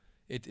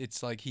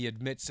 It's like he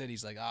admits it.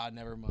 He's like,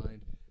 never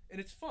mind. And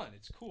it's fun.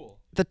 It's cool.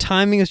 The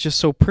timing is just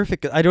so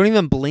perfect. I don't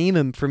even blame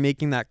him for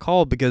making that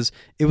call because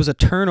it was a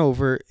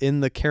turnover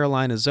in the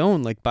Carolina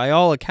zone. Like, by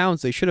all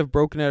accounts, they should have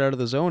broken it out of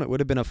the zone. It would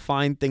have been a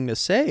fine thing to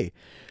say.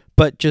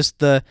 But just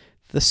the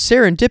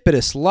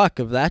serendipitous luck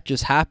of that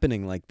just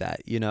happening like that,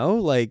 and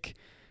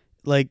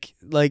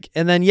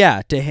then,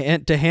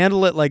 to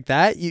handle it like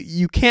that,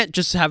 you can't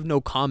just have no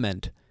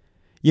comment,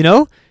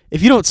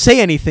 If you don't say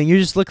anything, you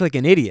just look like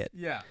an idiot.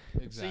 Yeah,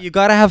 exactly. So you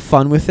got to have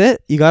fun with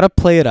it. You got to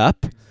play it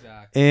up.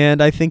 Exactly.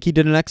 And I think he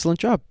did an excellent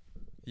job.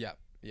 Yeah.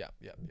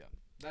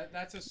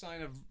 That's a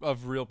sign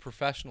of real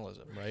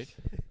professionalism, right?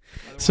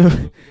 So, you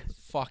look like a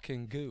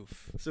fucking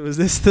goof. So is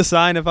this the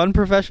sign of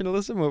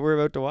unprofessionalism, what we're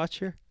about to watch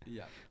here?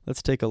 Yeah.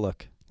 Let's take a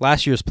look.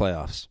 Last year's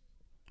playoffs.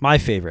 My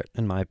favorite,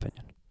 in my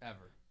opinion.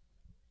 Ever.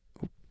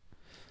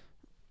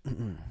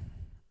 And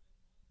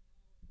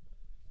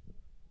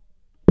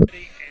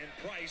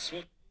Price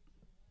will...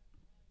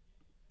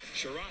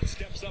 Sherrod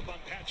steps up on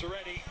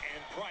Pacioretty,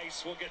 and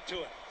Price will get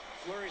to it.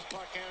 Fleury's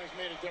puck handling's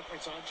made a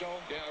difference, huh, Joe?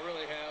 Yeah, it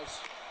really has.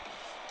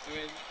 I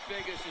mean,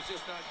 Vegas is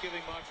just not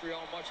giving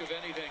Montreal much of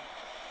anything.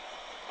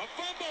 A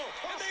fumble,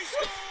 and they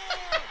score!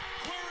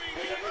 Fleury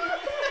gave it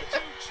away to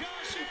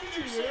Josh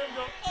Anderson.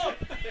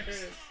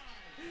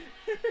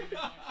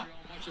 Montreal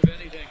much of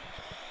anything.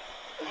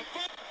 A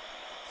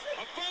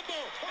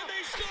fumble, and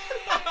they score!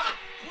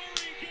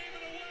 Fleury gave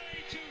it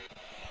away to...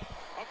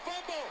 A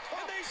fumble,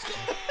 and they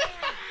score!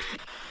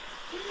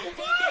 A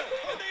fumble,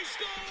 and they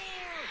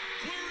score!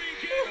 Fleury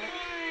gave it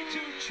away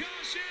to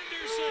Josh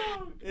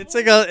Anderson.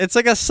 It's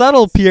like a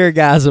subtle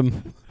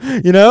Pierregasm.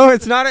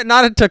 It's not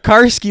a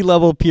Tokarski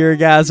level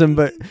Pierregasm,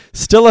 but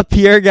still a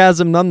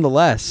Pierregasm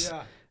nonetheless.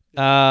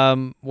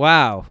 Yeah.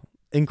 Wow.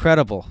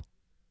 Incredible.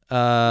 We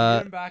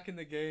need him back in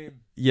the game.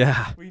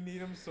 Yeah. We need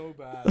him so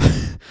bad.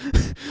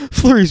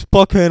 Fleury's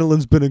puck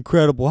handling's been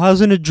incredible,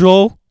 hasn't it,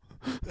 Joel?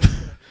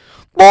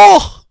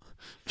 Oh!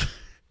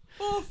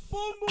 Oh,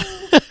 fumble!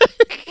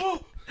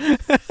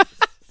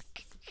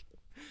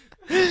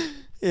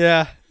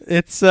 Yeah,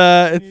 it's We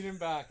need him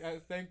back.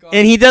 Thank God.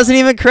 and he doesn't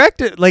even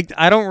correct it. Like,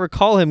 I don't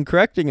recall him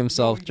correcting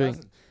himself No, he during.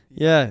 doesn't.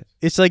 Yeah,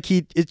 it's like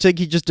he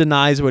just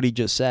denies what he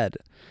just said,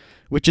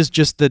 which is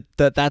just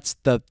that's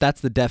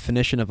the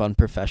definition of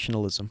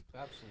unprofessionalism.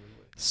 Absolutely.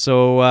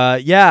 So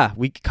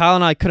Kyle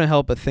and I couldn't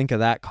help but think of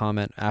that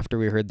comment after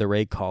we heard the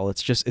Ray call.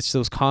 It's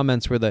those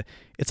comments where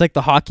it's like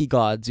the hockey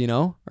gods,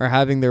 are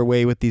having their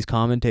way with these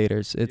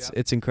commentators.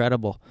 It's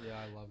incredible. Yeah,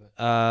 I love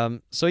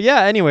it. So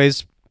yeah,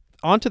 anyways,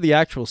 on to the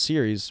actual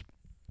series.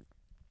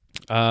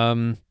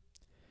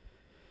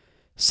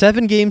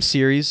 7-game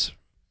series,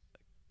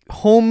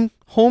 home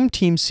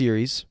team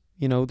series.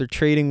 They're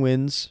trading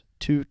wins.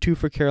 Two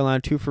for Carolina,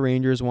 2 for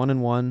Rangers,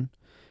 1-1.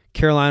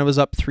 Carolina was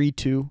up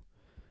 3-2.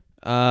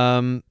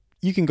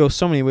 You can go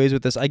so many ways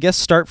with this. I guess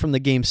start from the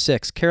game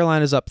 6.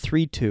 Carolina's up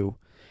 3-2.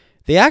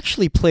 They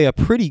actually play a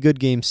pretty good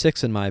game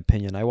 6 in my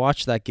opinion. I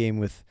watched that game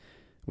with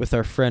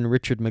our friend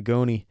Richard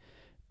Magoni,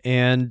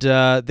 and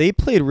they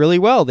played really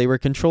well. They were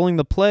controlling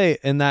the play,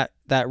 and that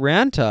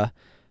Ranta,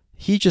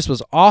 he just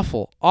was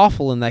awful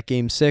in that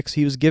game 6.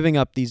 He was giving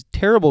up these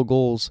terrible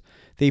goals.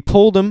 They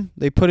pulled him.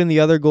 They put in the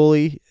other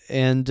goalie,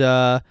 and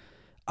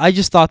I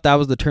just thought that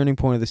was the turning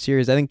point of the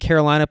series. I think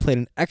Carolina played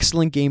an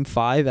excellent game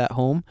 5 at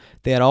home.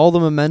 They had all the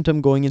momentum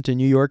going into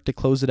New York to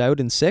close it out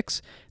in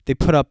 6. They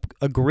put up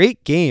a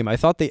great game. I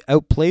thought they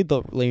outplayed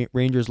the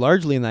Rangers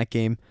largely in that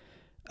game,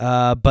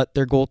 but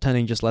their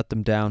goaltending just let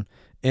them down.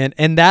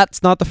 And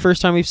that's not the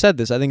first time we've said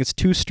this. I think it's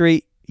 2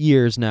 straight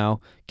years now.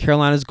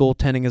 Carolina's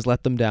goaltending has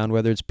let them down,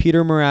 whether it's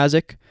Peter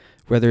Mrazek,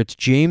 whether it's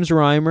James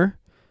Reimer.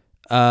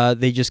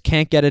 They just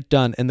can't get it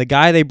done. And the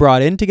guy they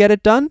brought in to get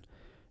it done,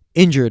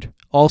 injured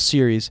all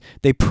series.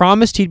 They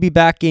promised he'd be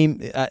back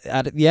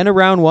at the end of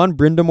round 1.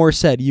 Brindamore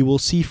said, "You will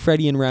see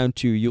Freddie in round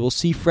 2. You will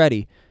see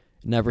Freddie."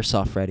 Never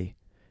saw Freddie.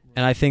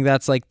 And I think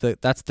that's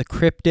the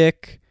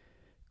cryptic,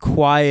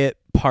 quiet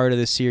part of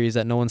the series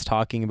that no one's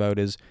talking about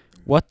is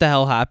what the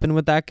hell happened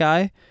with that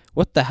guy?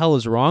 What the hell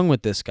is wrong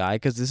with this guy?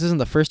 Because this isn't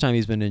the first time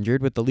he's been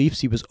injured. With the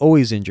Leafs, he was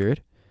always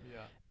injured.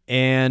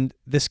 And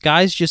this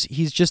guy's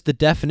he's just the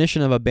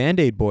definition of a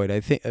Band-Aid boy.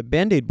 I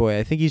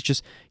think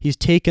he's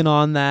taken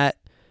on that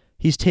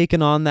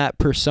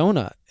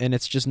persona, and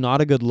it's just not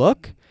a good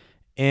look.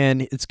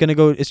 And it's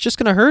just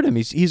gonna hurt him.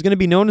 He's gonna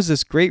be known as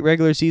this great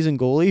regular season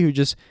goalie who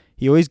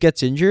he always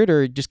gets injured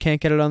or just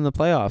can't get it on the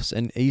playoffs,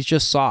 and he's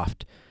just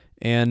soft.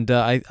 And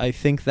I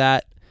think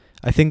that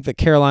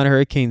Carolina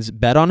Hurricanes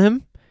bet on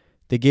him.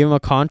 They gave him a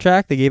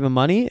contract, they gave him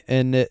money,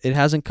 and it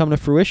hasn't come to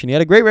fruition. He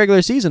had a great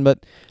regular season,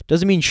 but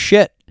doesn't mean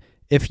shit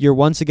if you're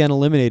once again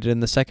eliminated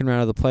in the second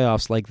round of the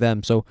playoffs like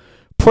them. So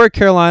poor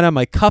Carolina,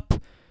 one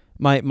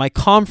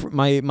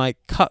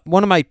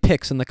of my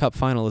picks in the cup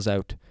final is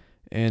out,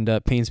 and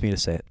pains me to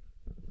say it.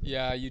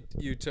 Yeah,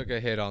 you took a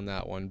hit on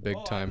that one big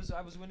time.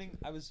 I was winning.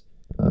 I was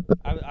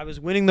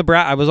winning the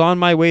I was on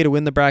my way to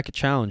win the bracket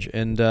challenge,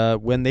 and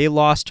when they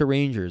lost to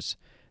Rangers,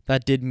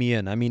 that did me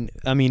in. I mean,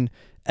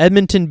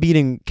 Edmonton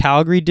beating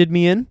Calgary did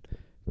me in,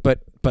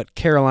 but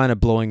Carolina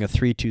blowing a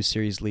 3-2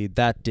 series lead,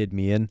 that did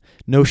me in.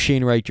 No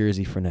Shane Wright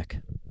jersey for Nick.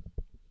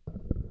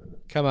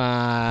 Come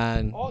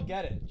on. I'll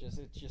get it.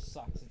 It just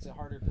sucks. It's a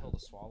harder pill to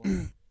swallow.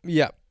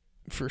 Yeah,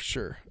 for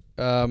sure.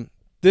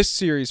 This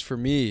series for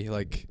me,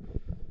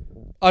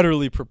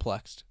 utterly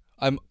perplexed.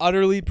 I'm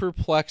utterly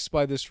perplexed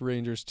by this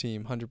Rangers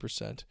team,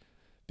 100%,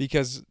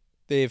 because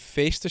they have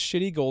faced a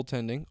shitty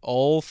goaltending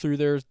all through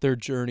their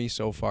journey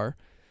so far,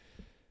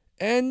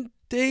 and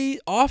they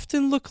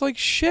often look like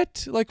shit.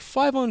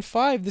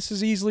 5-on-5, this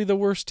is easily the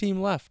worst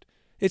team left.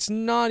 It's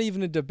not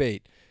even a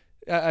debate.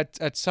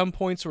 At some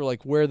points, we're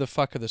like, where the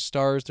fuck are the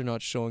stars? They're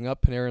not showing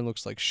up. Panarin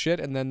looks like shit,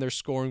 and then they're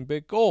scoring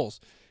big goals.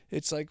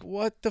 It's like,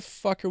 what the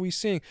fuck are we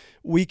seeing?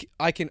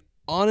 I can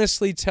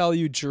honestly tell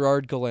you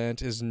Gerard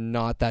Gallant is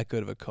not that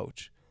good of a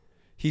coach.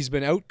 He's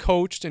been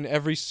out-coached in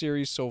every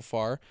series so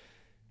far,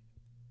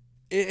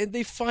 and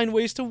they find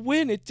ways to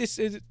win. It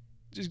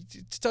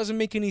doesn't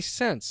make any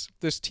sense.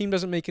 This team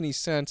doesn't make any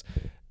sense,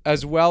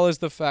 as well as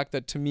the fact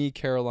that, to me,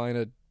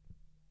 Carolina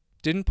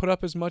didn't put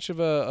up as much of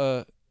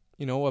a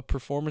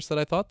performance that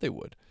I thought they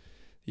would.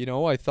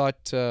 I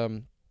thought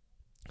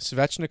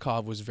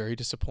Svechnikov was very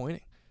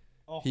disappointing.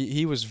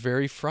 He was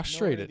very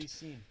frustrated.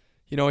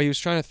 He was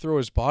trying to throw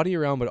his body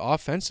around, but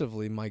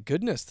offensively, my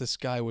goodness, this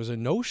guy was a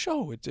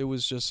no-show. It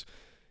was just,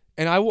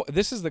 and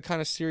this is the kind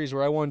of series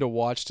where I wanted to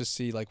watch to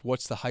see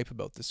what's the hype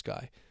about this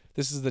guy.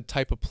 This is the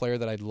type of player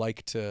that I'd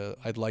like to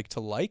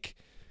like,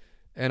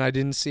 and I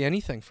didn't see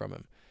anything from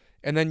him.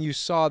 And then you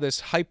saw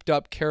this hyped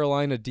up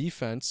Carolina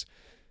defense,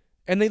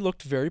 and they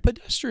looked very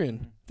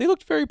pedestrian.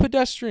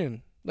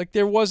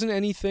 There wasn't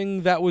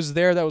anything that was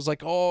there that was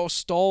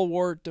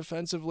stalwart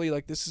defensively.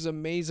 This is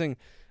amazing.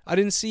 I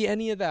didn't see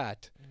any of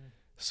that.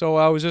 So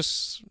I was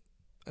just,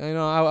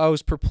 I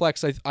was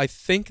perplexed. I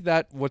think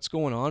that what's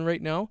going on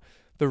right now,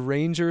 the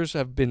Rangers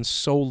have been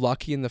so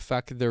lucky in the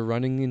fact that they're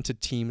running into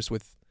teams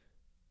with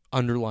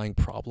underlying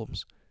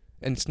problems.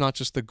 And it's not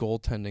just the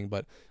goaltending,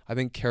 but I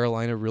think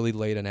Carolina really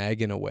laid an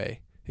egg in a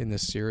way in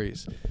this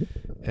series.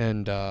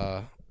 And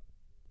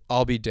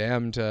I'll be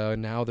damned.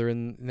 Now they're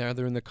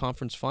in the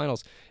conference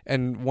finals.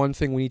 And one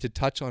thing we need to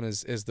touch on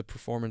is the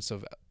performance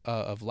of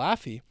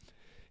Laffy.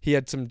 He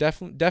had some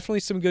definitely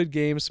some good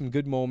games, some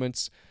good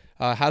moments.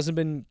 Hasn't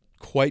been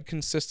quite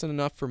consistent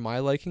enough for my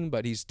liking,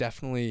 but he's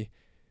definitely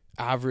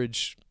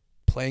average,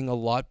 playing a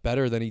lot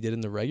better than he did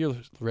in the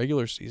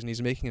regular season.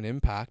 He's making an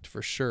impact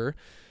for sure.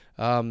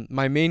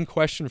 My main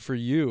question for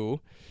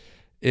you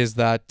is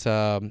that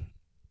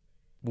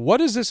what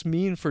does this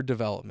mean for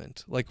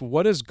development? Like,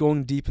 what does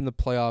going deep in the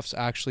playoffs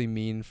actually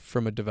mean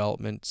from a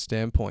development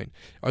standpoint?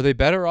 Are they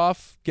better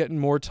off getting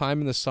more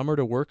time in the summer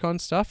to work on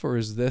stuff, or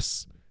is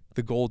this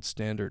the gold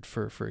standard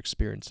for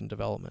experience and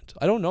development?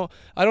 I don't know.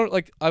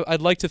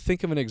 I'd like to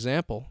think of an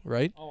example,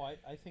 right? Oh,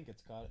 I think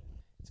it's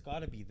got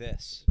to be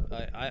this.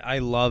 I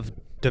love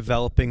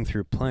developing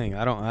through playing.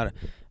 I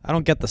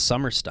don't get the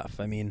summer stuff.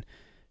 I mean,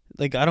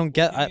 like I don't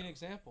get Give me an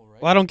example,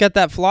 right? well, I don't get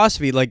that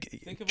philosophy. Like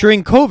Think of during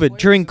all the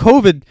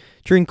COVID,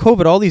 during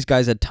COVID, all these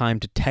guys had time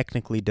to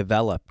technically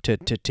develop, to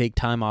take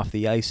time off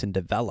the ice and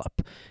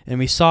develop, and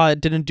we saw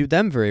it didn't do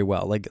them very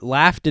well. Like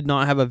Laff did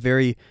not have a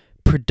very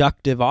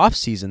productive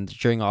offseason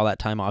during all that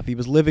time off. He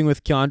was living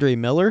with Keandre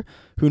Miller,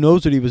 who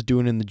knows what he was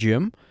doing in the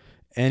gym,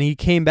 and he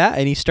came back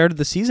and he started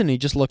the season and he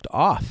just looked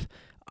off.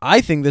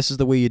 I think this is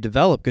the way you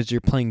develop because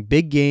you're playing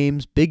big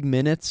games, big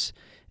minutes,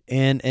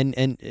 and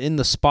in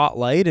the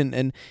spotlight,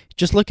 and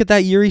just look at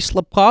that Yuri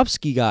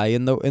Slafkovsky guy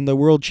in the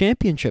World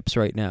Championships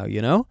right now.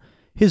 You know,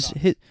 his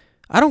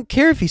I don't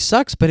care if he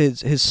sucks, but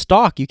his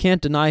stock, you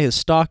can't deny his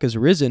stock has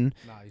risen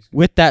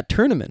with that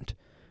tournament,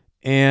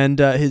 and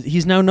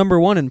he's now number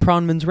 1 in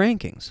Pronman's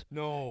rankings.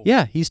 No.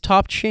 Yeah, he's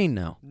topped Shane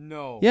now.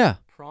 No. Yeah,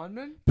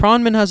 Pronman?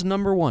 Pronman has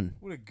number 1.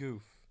 What a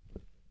goof.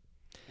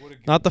 What a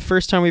goof. Not the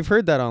first time we've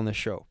heard that on the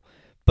show.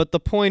 But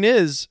the point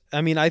is,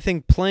 I mean, I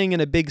think playing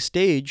in a big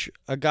stage,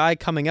 a guy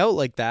coming out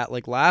like that,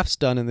 like Laff's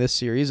done in this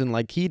series and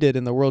like he did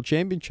in the World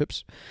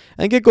Championships,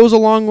 I think it goes a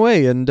long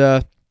way. And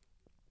I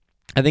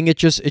think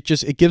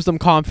it gives them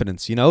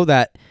confidence, you know,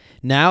 that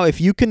now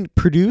if you can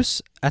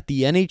produce at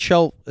the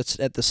NHL,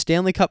 at the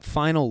Stanley Cup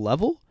final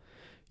level,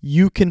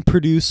 you can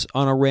produce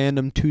on a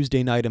random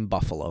Tuesday night in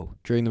Buffalo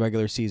during the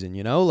regular season,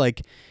 you know,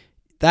 like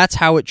that's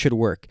how it should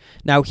work.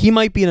 Now, he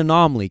might be an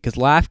anomaly because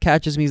Laff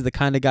catches me as the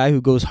kind of guy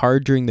who goes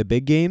hard during the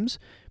big games,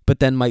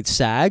 but then might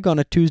sag on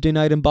a Tuesday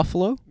night in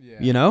Buffalo,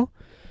 you know?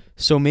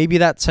 So maybe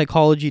that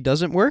psychology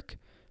doesn't work,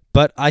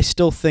 but I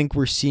still think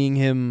we're seeing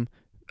him.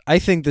 I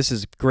think this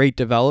is great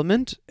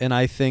development, and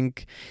I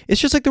think it's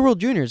just like the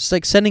World Juniors. It's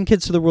like sending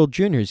kids to the World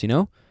Juniors, you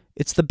know?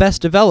 It's the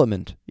best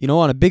development. You know,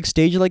 on a big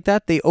stage like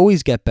that, they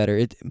always get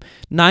better.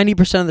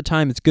 90% of the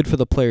time, it's good for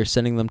the players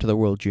sending them to the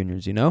World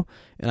Juniors, you know?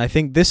 And I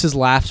think this is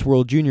Laff's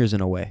World Juniors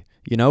in a way.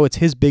 You know, it's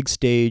his big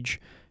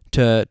stage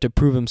to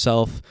prove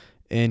himself,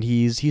 and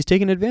he's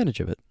taking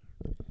advantage of it.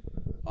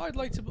 I'd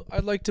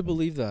like to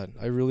believe that.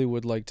 I really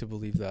would like to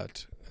believe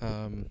that.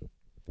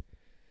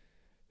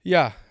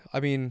 Yeah, I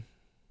mean,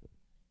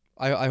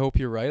 I hope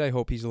you're right. I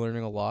hope he's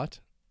learning a lot.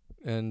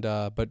 And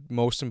but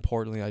most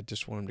importantly, I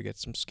just want him to get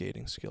some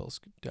skating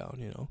skills down,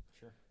 you know.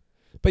 Sure.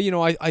 But you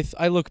know,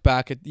 I look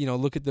back at, you know,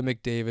 look at the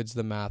McDavids,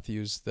 the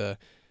Matthews, the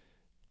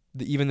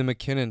even the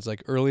McKinnons.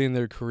 Like early in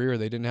their career,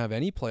 they didn't have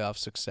any playoff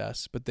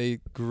success, but they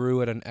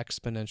grew at an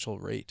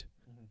exponential rate,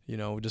 you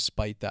know,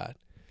 despite that.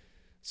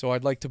 So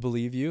I'd like to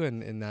believe you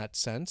in that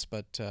sense,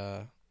 but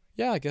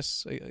yeah, I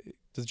guess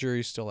the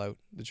jury's still out.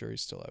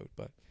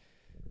 But.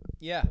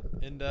 Yeah,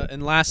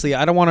 and lastly,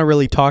 I don't want to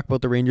really talk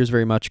about the Rangers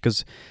very much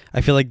because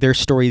I feel like their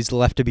story's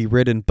left to be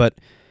written. But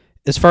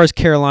as far as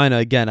Carolina,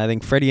 again, I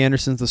think Freddie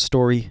Anderson's the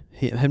story,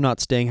 him not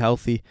staying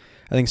healthy.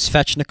 I think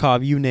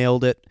Svechnikov, you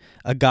nailed it.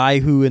 A guy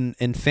who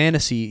in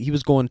fantasy, he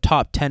was going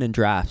top 10 in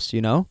drafts,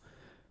 you know?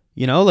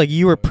 You know, like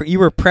you were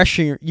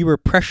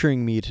pressuring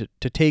me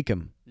to take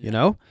him, you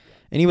know?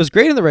 And he was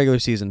great in the regular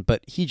season,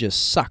 but he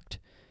just sucked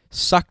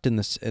in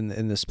this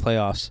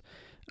playoffs.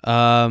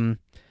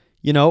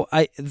 You know,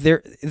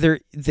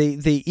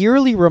 they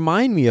eerily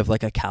remind me of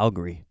like a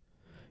Calgary,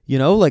 you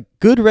know, like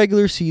good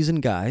regular season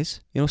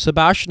guys. You know,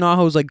 Sebastian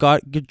Aho's like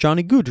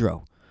Johnny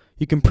Gaudreau.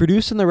 You can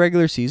produce in the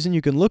regular season,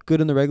 you can look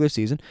good in the regular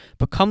season,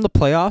 but come the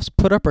playoffs,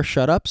 put up or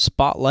shut up,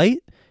 spotlight,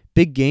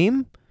 big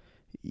game,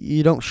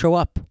 you don't show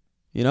up,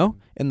 you know.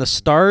 And the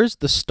stars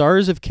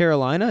of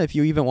Carolina, if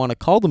you even want to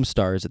call them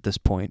stars at this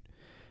point,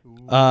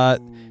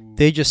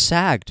 they just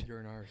sagged. You're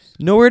an arse.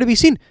 Nowhere to be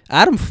seen.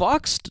 Adam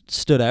Fox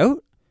stood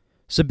out.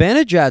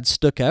 Zibanejad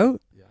stuck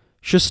out. Yeah.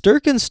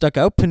 Shesterkin stuck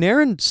out.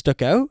 Panarin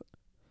stuck out.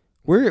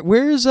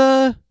 Where's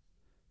the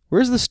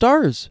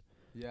stars?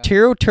 Yeah.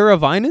 Tero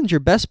Teravainen's your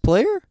best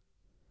player?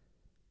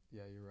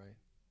 Yeah, you're right.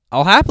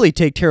 I'll happily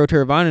take Tero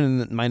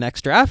Teravainen in my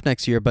next draft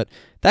next year, but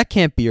that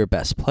can't be your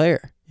best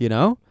player, you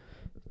know?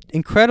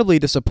 Incredibly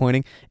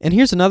disappointing. And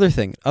here's another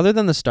thing. Other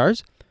than the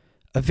stars,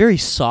 a very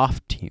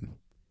soft team.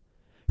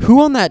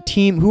 Who on that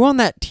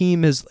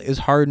team is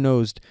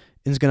hard-nosed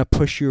and is going to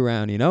push you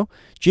around, you know?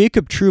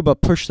 Jacob Trouba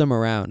pushed them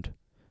around.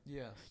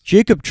 Yes.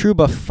 Jacob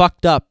Trouba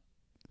fucked up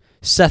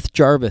Seth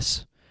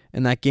Jarvis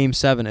in that Game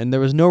 7, and there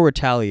was no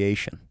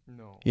retaliation.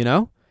 No. You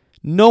know?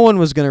 No one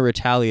was going to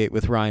retaliate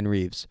with Ryan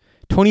Reeves.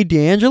 Tony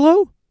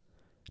DeAngelo?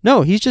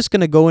 No, he's just going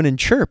to go in and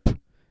chirp.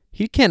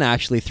 He can't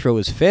actually throw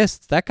his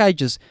fists. That guy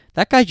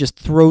just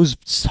throws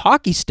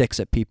hockey sticks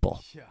at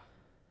people. Yeah.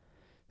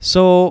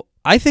 So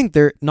I think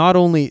they're not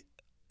only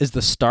is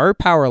the star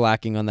power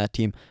lacking on that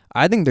team,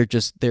 I think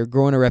they're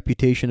growing a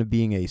reputation of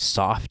being a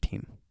soft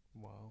team,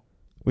 Wow.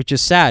 which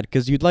is sad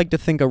because you'd like to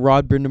think a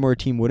Rod Brindamore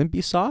team wouldn't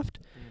be soft,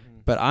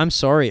 but I'm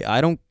sorry,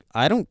 I don't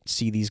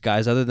see these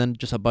guys other than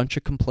just a bunch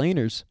of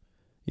complainers.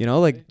 You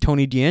know, like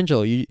Tony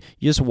D'Angelo, you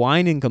just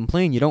whine and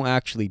complain. You don't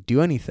actually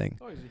do anything.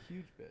 Oh, he's a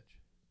huge bitch.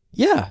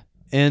 Yeah,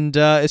 and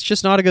it's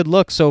just not a good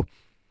look. So,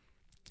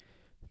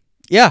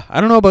 yeah,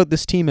 I don't know about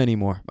this team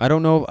anymore. I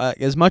don't know.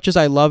 As much as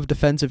I love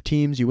defensive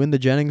teams, you win the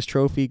Jennings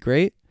Trophy,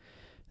 great.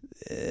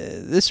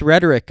 This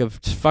rhetoric of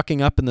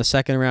fucking up in the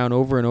second round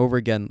over and over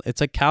again,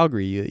 it's like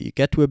Calgary. You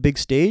get to a big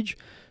stage,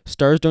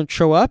 Stars don't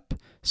show up,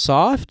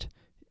 soft,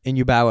 and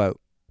you bow out.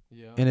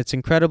 Yeah. And it's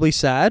incredibly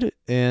sad,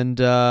 and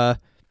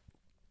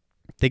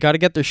they got to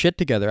get their shit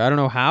together. I don't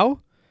know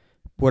how.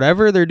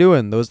 Whatever they're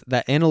doing,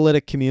 that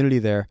analytic community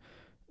there,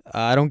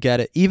 I don't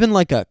get it. Even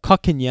like a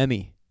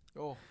Kotkaniemi,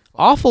 Oh.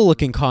 awful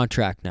looking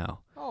contract now.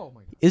 Oh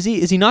my God. Is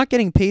he not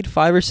getting paid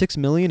 $5 or $6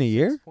 million a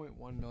year?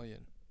 6.1 million.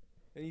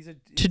 And he's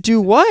do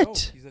a what?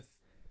 joke. He's a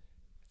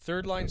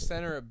third line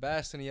center at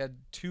best, and he had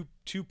two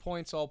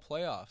points all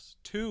playoffs.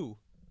 2.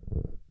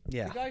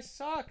 Yeah. The guy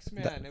sucks,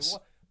 man. And That's-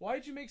 why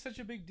did you make such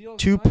a big deal?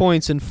 2 tonight?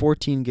 points in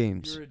 14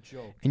 games. You're a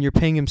joke. And you're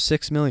paying him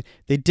 $6 million.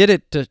 They did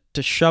it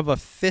to shove a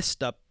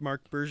fist up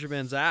Marc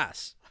Bergevin's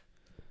ass.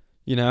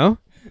 You know?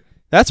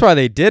 That's why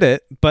they did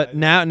it. But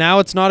now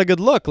it's not a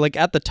good look. Like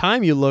at the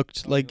time you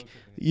looked like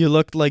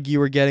you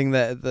were getting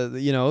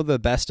the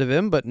best of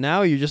him, but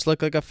now you just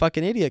look like a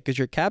fucking idiot because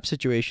your cap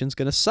situation's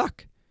gonna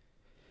suck.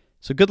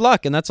 So good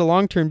luck, and that's a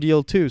long-term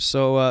deal too.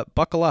 So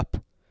buckle up.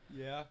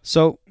 Yeah.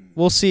 So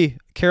we'll see.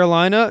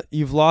 Carolina,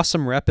 you've lost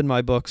some rep in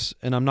my books,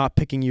 and I'm not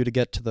picking you to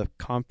get to the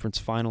conference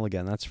final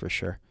again. That's for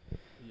sure.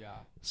 Yeah.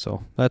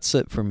 So that's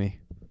it for me.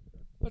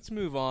 Let's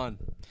move on.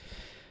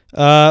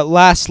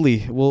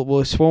 Lastly,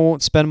 we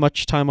won't spend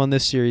much time on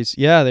this series.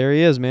 Yeah, there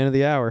he is, man of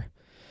the hour.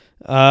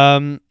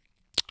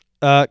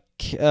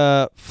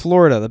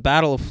 Florida, the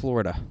Battle of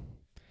Florida.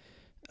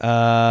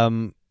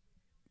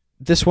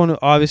 This one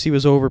obviously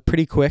was over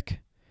pretty quick.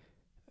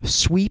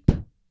 Sweep.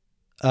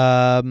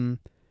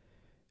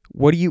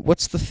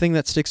 What's the thing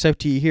that sticks out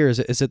to you here?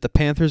 Is it the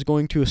Panthers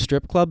going to a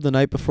strip club the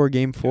night before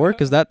Game 4?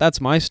 Because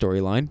that's my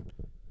storyline.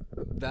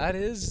 That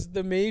is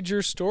the major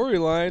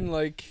storyline.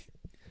 Like,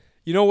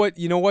 you know what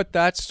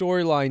that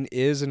storyline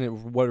is,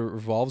 and what it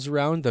revolves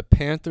around. The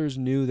Panthers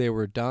knew they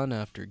were done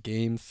after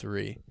Game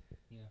 3,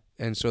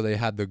 and so they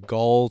had the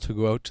gall to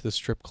go out to the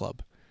strip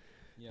club.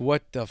 Yeah.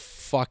 What the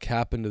fuck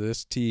happened to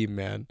this team,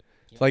 man?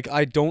 Yeah. Like,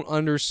 I don't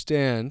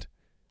understand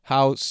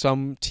how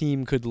some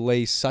team could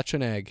lay such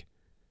an egg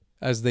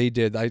as they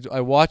did.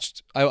 I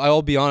watched.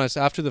 I'll be honest.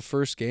 After the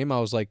first game, I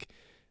was like,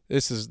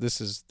 "This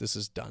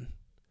is done,"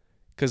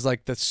 because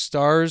like the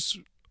Stars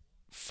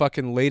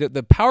fucking laid it.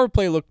 The power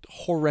play looked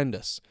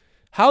horrendous.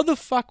 How the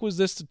fuck was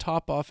this the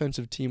top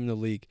offensive team in the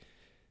league?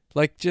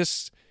 Like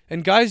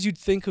and guys you'd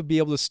think would be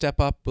able to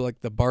step up,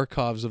 like the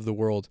Barkovs of the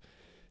world,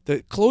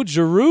 the Claude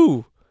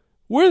Giroux.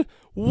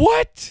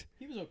 What?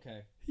 He was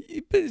okay.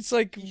 It's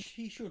like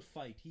he showed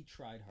fight. He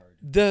tried hard.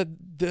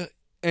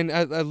 And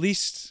at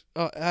least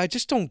I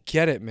just don't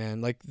get it,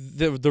 man. Like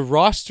the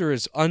roster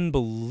is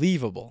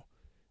unbelievable.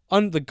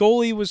 The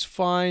goalie was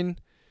fine.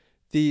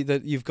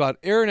 You've got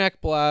Aaron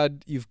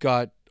Ekblad. You've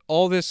got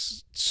all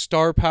this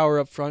star power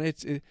up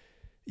front.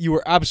 You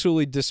were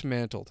absolutely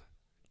dismantled.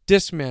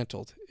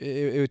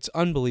 It's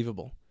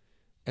unbelievable,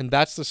 and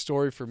that's the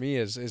story for me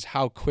is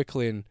how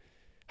quickly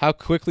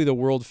the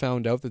world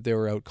found out that they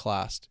were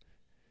outclassed.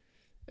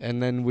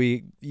 And then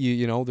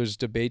there's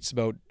debates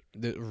about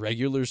the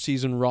regular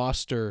season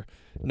roster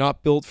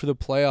not built for the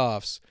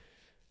playoffs.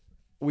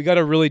 We got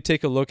to really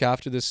take a look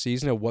after this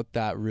season at what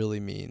that really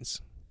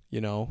means.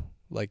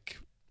 Like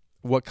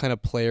what kind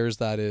of players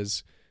that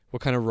is,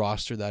 what kind of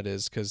roster that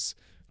is, because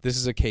this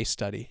is a case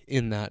study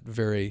in that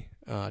very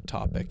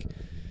topic.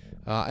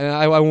 And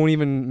I won't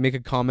even make a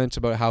comment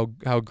about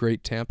how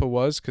great Tampa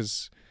was,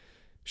 because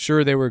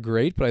sure they were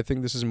great, but I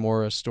think this is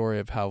more a story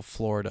of how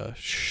Florida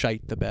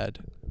shite the bed.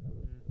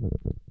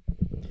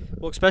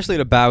 Well, especially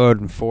to bow out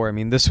in 4. I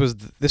mean, this was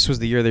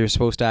the year they were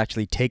supposed to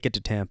actually take it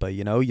to Tampa.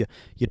 You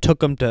took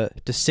them to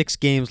 6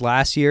 games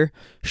last year.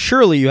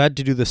 Surely you had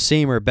to do the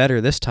same or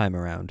better this time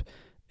around.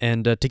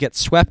 And to get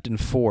swept in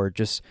 4,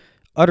 just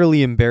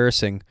utterly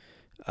embarrassing.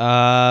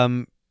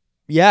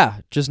 Yeah,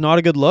 just not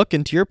a good look.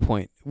 And to your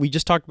point, we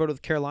just talked about it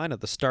with Carolina,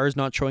 the Stars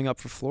not showing up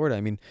for Florida.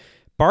 I mean,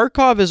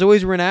 Barkov is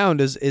always renowned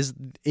as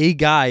a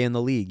guy in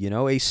the league,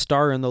 a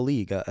star in the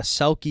league, a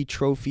Selke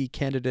Trophy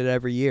candidate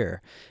every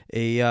year,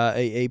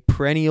 a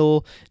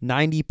perennial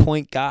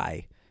 90-point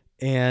guy.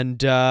 And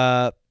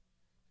boy,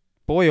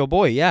 oh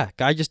boy, yeah,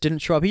 guy just didn't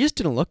show up. He just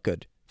didn't look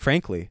good,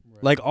 frankly.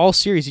 Right. Like all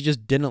series, he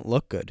just didn't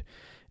look good.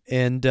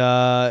 And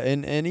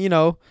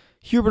Huberdeau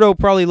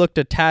probably looked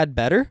a tad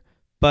better,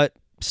 but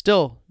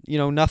still,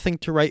 nothing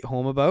to write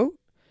home about.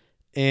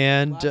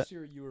 And last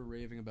year you were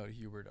raving about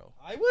Huberdeau.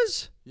 I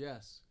was?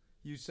 Yes.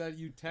 You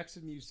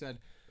texted me, you said,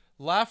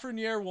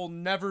 Lafreniere will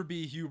never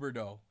be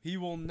Huberdeau. He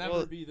will never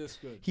Well, be this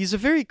good. He's a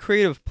very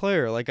creative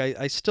player. Like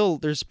I still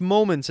there's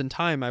moments in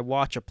time I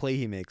watch a play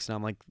he makes and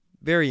I'm like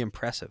very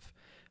impressive.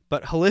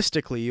 But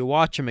holistically, you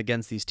watch him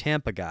against these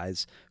Tampa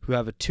guys who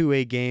have a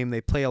two-way game. They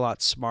play a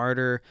lot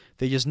smarter.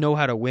 They just know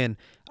how to win.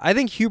 I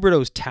think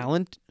Huberdeau's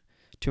talent.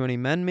 Too many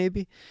men,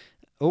 maybe.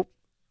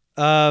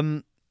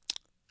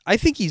 I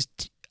think he's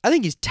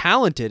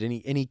talented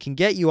and he can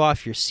get you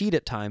off your seat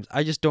at times.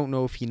 I just don't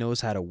know if he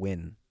knows how to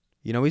win.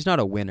 You know, he's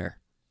not a winner.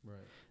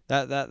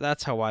 Right.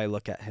 That's how I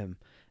look at him.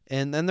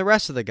 And then the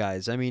rest of the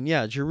guys. I mean,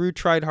 yeah, Giroux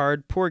tried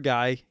hard. Poor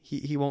guy.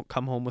 He won't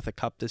come home with a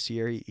cup this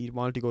year. He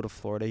wanted to go to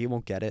Florida. He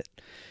won't get it.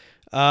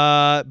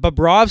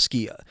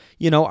 Bobrovsky,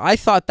 I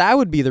thought that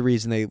would be the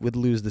reason they would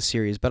lose the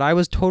series, but I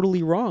was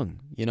totally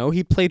wrong.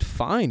 He played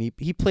fine.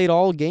 He played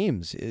all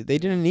games. They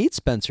didn't need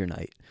Spencer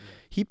Knight.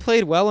 He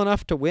played well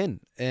enough to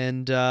win,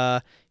 and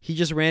he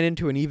just ran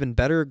into an even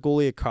better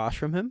goalie across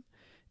from him,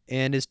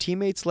 and his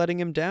teammates letting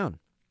him down.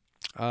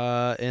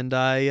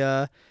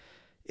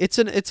 It's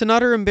an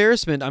utter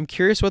embarrassment. I'm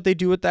curious what they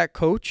do with that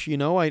coach. I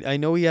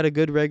know he had a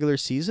good regular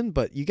season,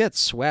 but you get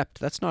swept.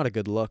 That's not a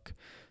good look.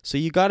 So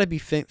you got to be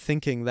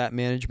thinking that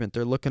management.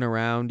 They're looking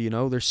around.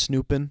 They're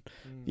snooping.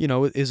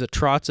 Is a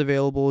Trotz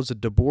available? Is a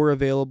DeBoer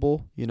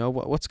available?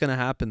 What's going to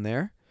happen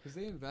there? Because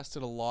they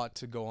invested a lot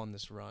to go on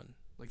this run.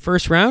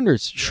 First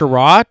rounders,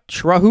 Sherrod.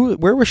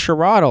 Where was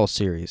Sherrod all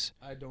series?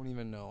 I don't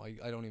even know.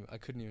 I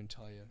couldn't even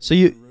tell you. So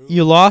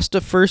you lost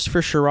a first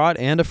for Sherrod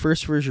and a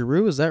first for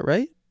Giroux. Is that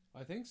right?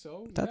 I think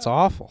so. That's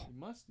awful. It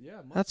must.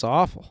 That's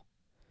awful.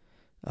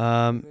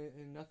 And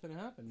nothing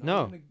happened.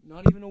 Not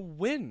even a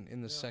win in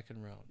the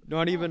second round.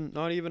 Not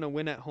even a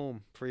win at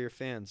home for your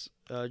fans.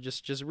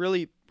 Just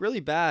really,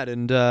 really bad.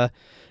 And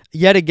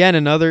yet again,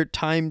 another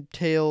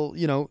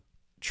time-tale,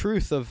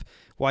 truth of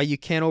why you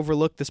can't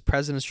overlook this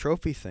President's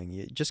Trophy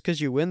thing. Just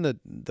because you win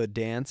the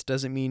dance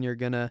doesn't mean you're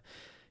gonna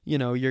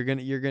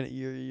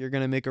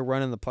make a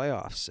run in the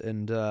playoffs.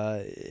 And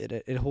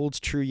it holds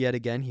true yet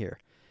again here.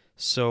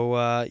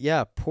 So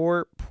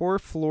poor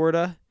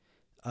Florida.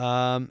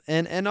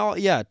 And all,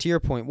 to your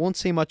point, won't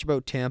say much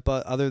about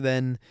Tampa other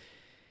than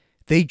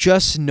they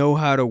just know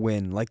how to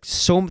win.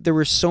 There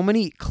were so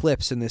many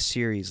clips in this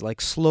series, like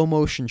slow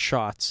motion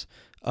shots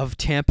of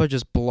Tampa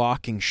just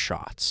blocking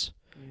shots.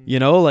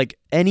 Like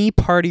any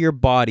part of your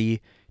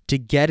body to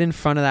get in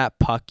front of that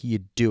puck,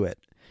 you do it.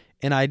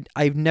 And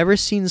I've never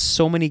seen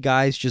so many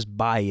guys just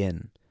buy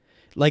in.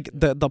 Like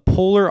the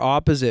polar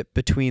opposite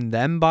between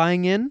them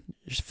buying in,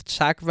 just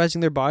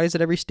sacrificing their bodies at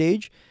every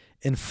stage,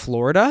 and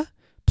Florida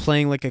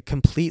playing like a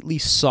completely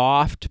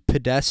soft,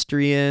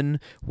 pedestrian,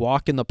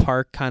 walk in the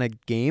park kind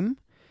of game.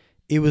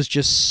 It was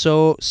just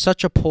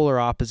such a polar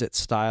opposite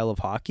style of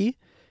hockey.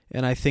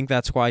 And I think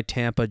that's why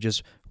Tampa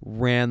just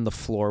ran the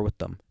floor with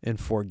them in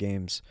 4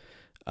 games.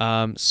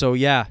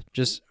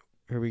 Just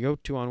here we go,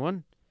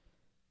 2-on-1.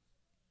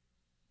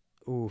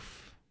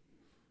 Oof.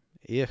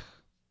 Yuck.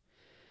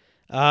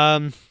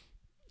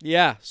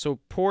 So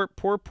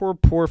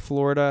poor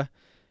Florida.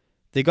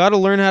 They got to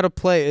learn how to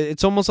play.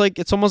 It's almost like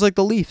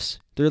the Leafs.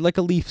 They're like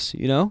a Leafs,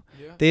 Yeah.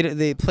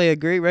 They play a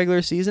great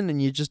regular season,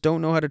 and you just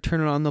don't know how to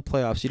turn it on in the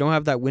playoffs. You don't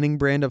have that winning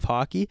brand of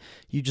hockey.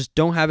 You just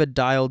don't have it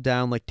dialed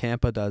down like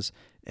Tampa does,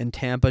 and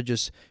Tampa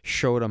just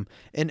showed them.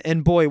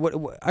 And boy,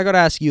 what I got to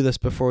ask you this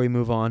before we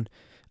move on.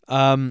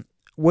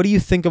 What do you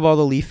think of all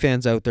the Leaf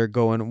fans out there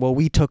going, well,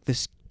 we took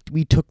this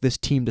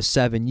team to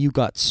 7. You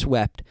got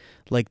swept.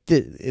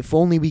 If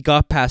only we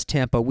got past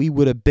Tampa, we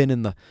would have been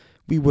in the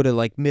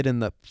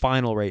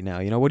final right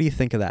now. What do you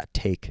think of that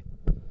take?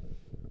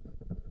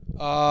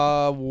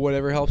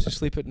 Whatever helps you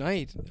sleep at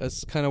night.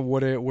 That's kind of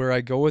where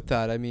I go with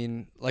that. I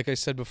mean, like I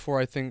said before,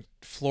 I think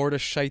Florida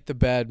shite the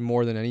bed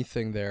more than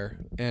anything there.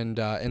 And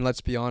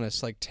let's be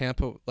honest,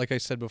 Tampa, like I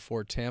said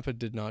before, Tampa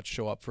did not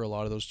show up for a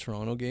lot of those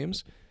Toronto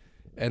games,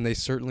 and they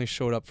certainly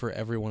showed up for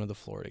every one of the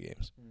Florida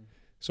games.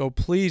 So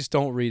please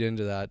don't read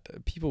into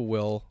that. People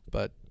will,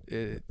 but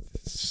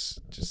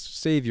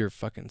just save your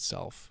fucking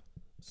self.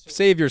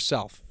 Save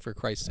yourself, for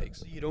Christ's sakes.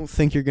 So you don't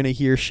think you're going to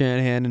hear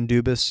Shanahan and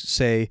Dubas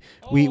say,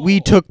 we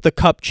took the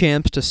Cup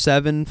champs to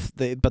 7,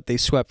 but they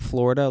swept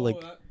Florida?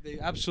 They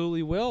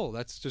absolutely will.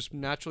 That's just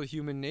natural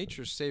human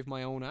nature. Save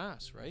my own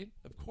ass, right?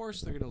 Of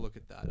course they're going to look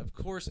at that. Of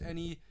course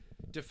any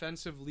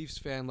defensive Leafs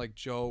fan like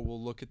Joe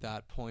will look at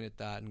that, point at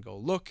that, and go,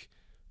 look,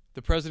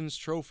 the President's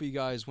Trophy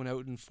guys went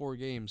out in 4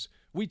 games.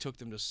 We took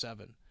them to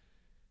 7.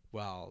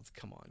 Well,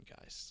 come on,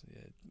 guys.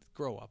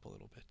 Grow up a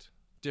little bit.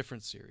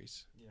 Different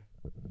series. Yeah.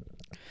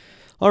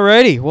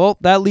 Alrighty. Well,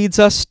 that leads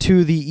us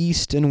to the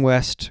East and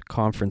West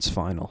Conference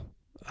Final.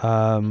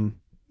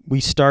 We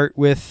start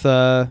with,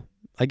 I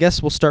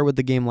guess we'll start with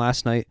the game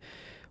last night.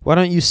 Why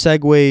don't you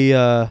segue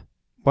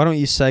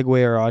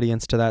our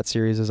audience to that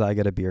series as I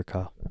get a beer,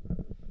 Kyle?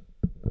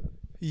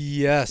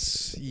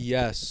 Yes.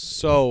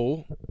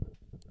 So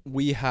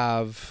we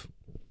have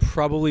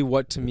probably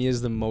what to me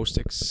is the most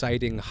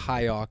exciting,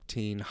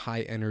 high-octane,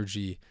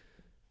 high-energy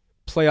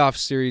playoff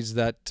series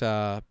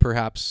that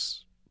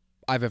perhaps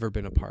I've ever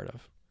been a part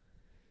of.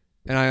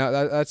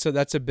 And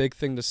that's a big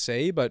thing to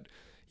say, but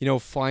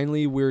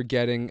finally we're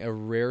getting a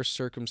rare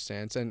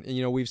circumstance, and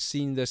we've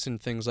seen this in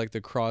things like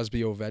the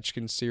Crosby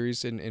Ovechkin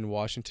series in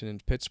Washington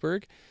and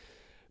Pittsburgh.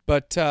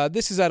 But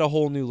this is at a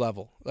whole new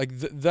level. Like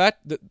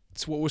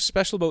that's what was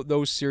special about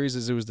those series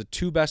is it was the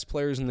two best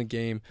players in the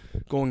game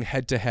going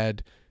head to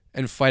head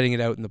and fighting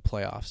it out in the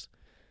playoffs.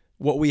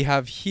 What we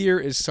have here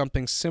is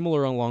something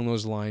similar along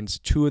those lines.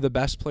 Two of the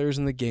best players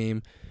in the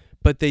game,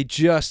 but they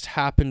just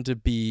happen to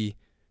be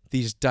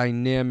these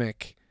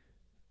dynamic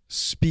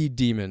speed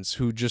demons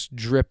who just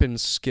drip in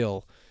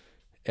skill,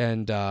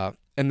 and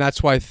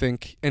that's why I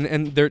think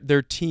and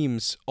their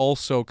teams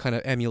also kind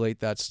of emulate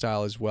that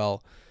style as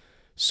well.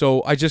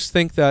 So I just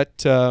think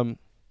that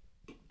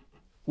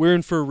we're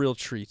in for a real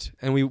treat,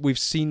 and we've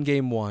seen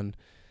game one,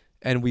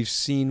 and we've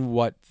seen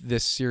what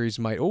this series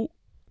might. Oh,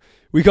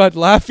 we got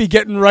Laffy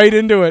getting right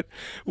into it.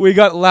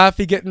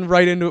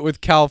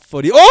 With Cal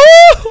Footy.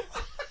 Oh,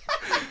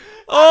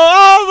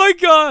 oh my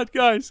God,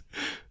 guys,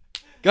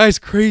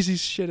 crazy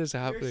shit is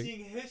happening. You're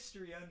seeing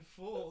history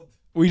unfold.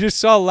 We just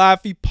saw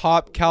Laffy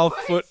pop Cal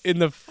Foot in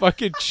the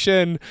fucking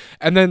chin,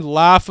 and then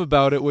laugh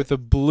about it with a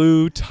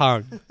blue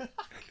tongue.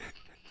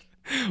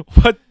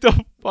 What the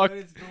fuck? What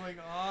is going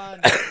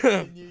on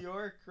in New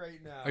York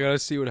right now? I gotta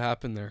see what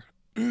happened there.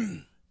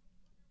 Oh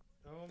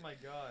my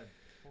God.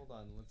 Hold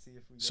on. Let's see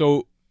if we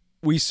So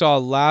we saw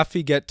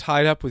Laffy get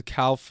tied up with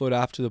Cal Foot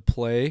after the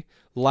play,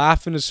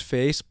 laugh in his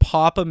face,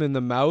 pop him in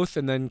the mouth,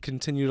 and then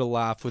continue to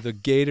laugh with a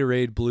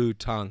Gatorade blue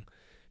tongue.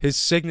 His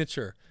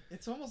signature.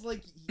 It's almost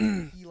like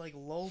he like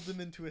lulled him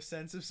into a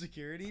sense of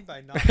security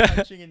by not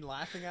punching and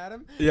laughing at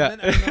him. Yeah.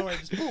 And then out of nowhere,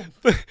 just boom.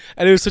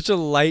 And it was such a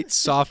light,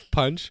 soft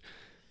punch.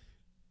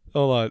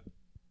 Hold on.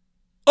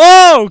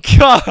 Oh,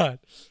 God!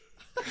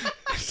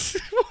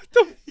 What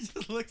the? He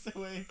just looks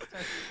away and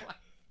starts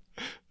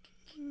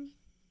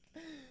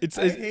laughing.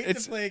 I hate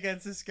to play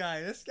against this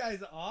guy. This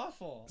guy's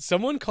awful.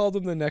 Someone called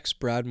him the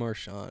next Brad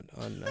Marchand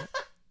on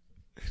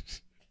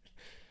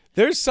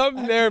There's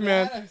something there,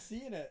 man. I've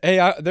seen it.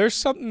 Hey, there's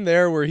something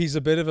there where he's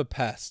a bit of a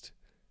pest.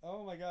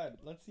 Oh my God.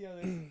 Let's see how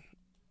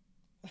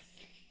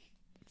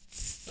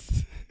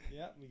this.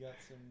 Yeah, we got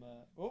some.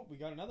 We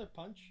got another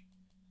punch.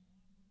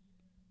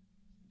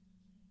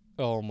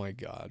 Oh my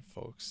God,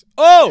 folks.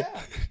 Oh!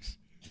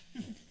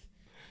 Yeah.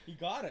 He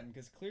got him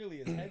because clearly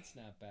his head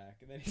snapped back,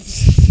 and then he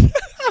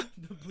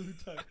the blue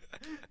tongue.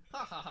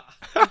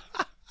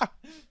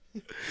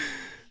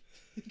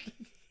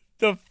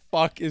 The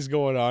fuck is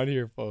going on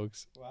here,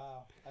 folks?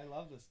 Wow, I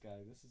love this guy.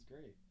 This is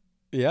great.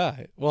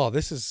 Yeah. Well,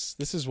 this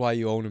is why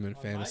you own him in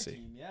On fantasy. my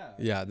team, yeah.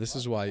 Yeah, this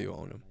is why you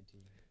own him.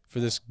 For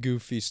this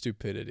goofy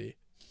stupidity.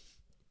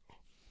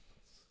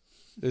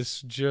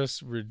 It's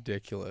just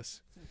ridiculous.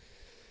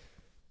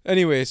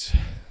 Anyways,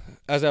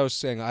 as I was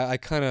saying, I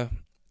kind of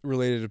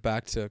related it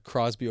back to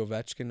Crosby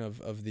Ovechkin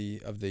of the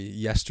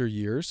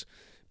yesteryears,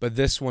 but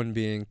this one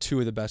being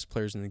two of the best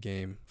players in the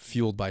game,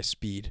 fueled by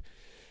speed.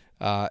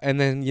 And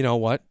then you know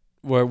what?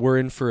 We're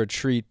in for a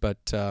treat.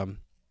 But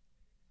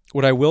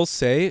what I will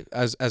say,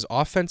 as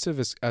offensive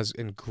as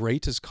and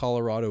great as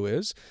Colorado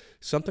is,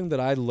 something that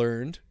I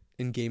learned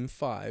in Game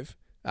 5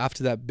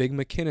 after that big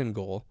McKinnon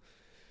goal,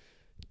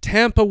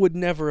 Tampa would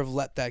never have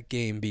let that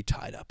game be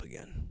tied up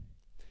again.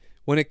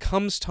 When it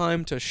comes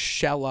time to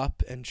shell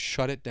up and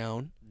shut it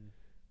down,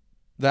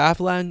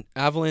 the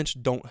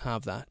Avalanche don't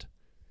have that.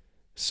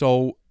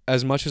 So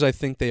as much as I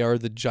think they are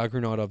the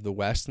juggernaut of the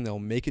West and they'll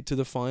make it to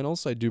the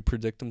finals, I do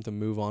predict them to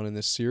move on in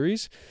this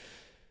series.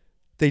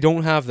 They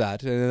don't have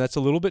that, and that's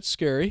a little bit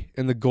scary.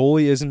 And the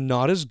goalie is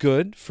not as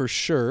good, for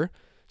sure.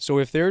 So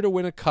if they're to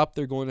win a cup,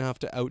 they're going to have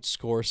to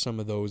outscore some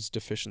of those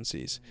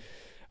deficiencies.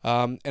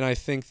 And I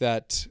think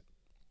that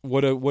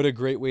what a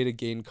great way to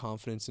gain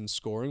confidence in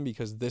scoring,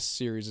 because this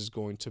series is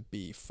going to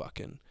be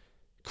fucking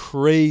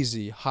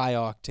crazy high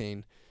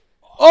octane.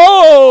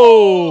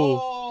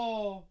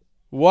 Oh!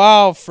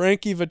 Wow,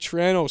 Frankie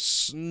Vetrano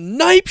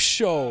snipe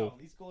show. Wow,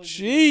 these goalies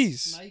Jeez.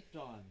 sniped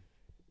on.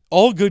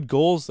 All good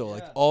goals though,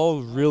 like Yeah.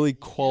 all really You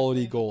can't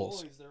quality blame the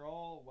goals. goalies, they're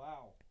all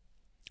wow.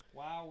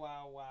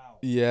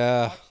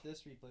 Yeah, Watch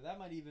this replay. That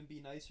might even be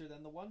nicer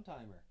than the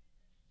one-timer.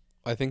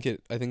 I think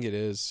it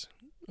is.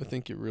 I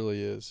think it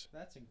really is.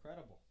 That's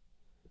incredible.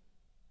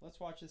 Let's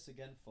watch this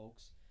again,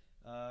 folks.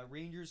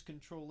 Rangers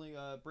controlling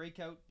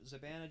breakout.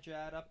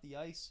 Zibanejad up the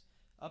ice,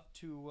 up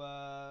to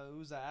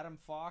who's that? Adam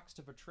Fox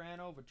to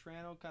Vetrano.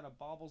 Vetrano kind of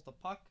bobbles the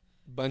puck.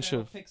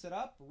 Vetrano picks it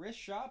up, wrist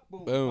shot,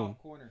 boom,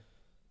 top corner.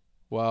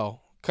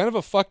 Wow, kind of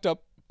a fucked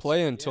up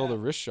play until the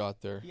wrist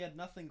shot there. He had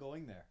nothing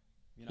going there,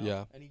 you know.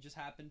 Yeah. And he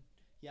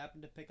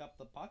happened to pick up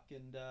the puck,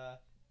 and the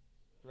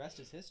rest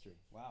is history.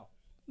 Wow.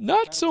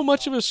 Not so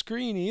much of a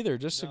screen either,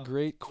 just a No,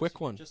 great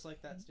quick one. Just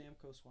like that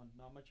Stamkos one.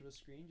 Not much of a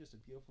screen, just a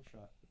beautiful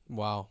shot.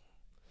 Wow.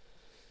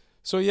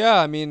 So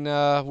yeah, I mean,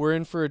 we're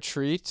in for a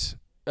treat.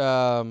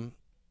 We're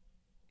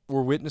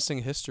witnessing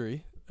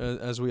history,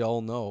 as we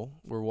all know.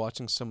 We're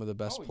watching some of the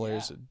best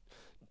players. Yeah.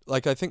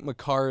 Like, I think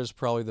Makar is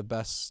probably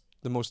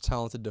the most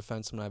talented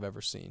defenseman I've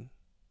ever seen.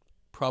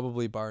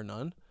 Probably bar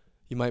none.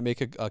 You might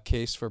make a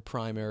case for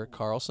prime Erik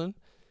Karlsson.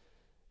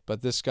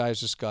 but this guy's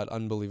just got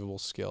unbelievable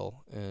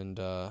skill, and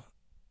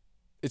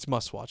it's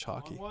must-watch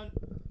hockey.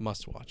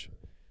 Must-watch.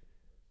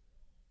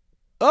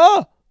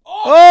 Oh!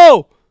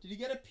 Oh! Did he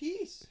get a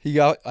piece?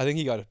 I think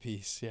he got a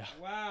piece, yeah.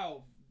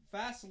 Wow.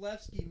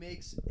 Vasilevsky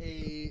makes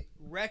a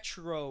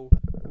retro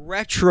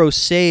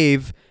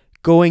save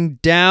going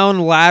down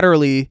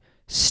laterally,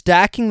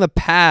 stacking the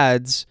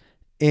pads,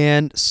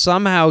 and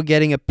somehow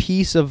getting a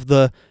piece of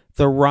the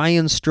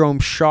Ryan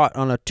Strome shot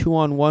on a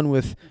 2-on-1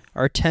 with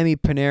Artemi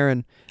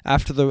Panarin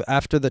after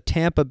the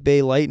Tampa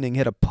Bay Lightning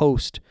hit a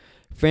post.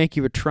 Frankie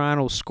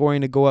Vetrano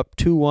scoring to go up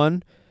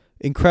 2-1.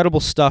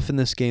 Incredible stuff in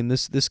this game.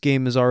 This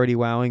game is already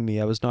wowing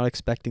me. I was not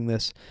expecting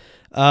this.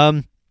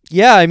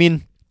 Yeah, I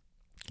mean,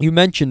 you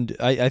mentioned.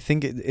 I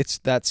think it's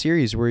that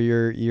series where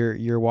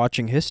you're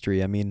watching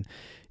history. I mean,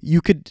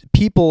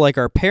 people like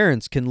our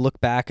parents can look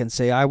back and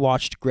say, I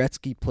watched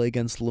Gretzky play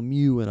against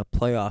Lemieux in a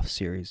playoff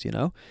series. You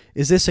know,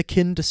 is this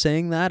akin to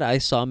saying that I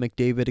saw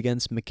McDavid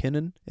against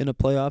McKinnon in a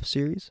playoff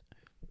series?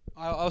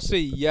 I'll say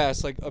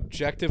yes. Like,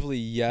 objectively,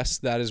 yes,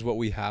 that is what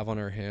we have on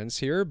our hands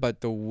here. But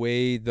the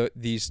way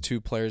these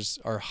two players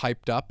are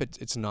hyped up,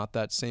 it's not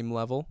that same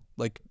level.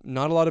 Like,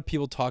 not a lot of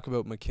people talk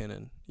about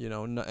McKinnon, you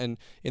know, and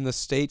in the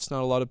States,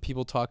 not a lot of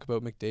people talk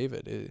about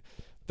McDavid.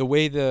 The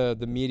way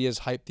the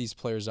media's hyped these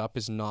players up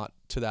is not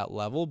to that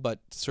level,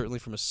 but certainly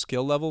from a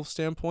skill level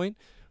standpoint,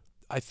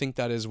 I think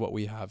that is what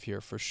we have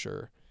here for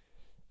sure.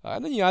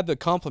 And then you add the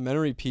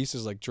complementary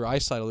pieces like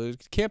Draisaitl.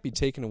 It can't be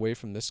taken away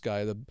from this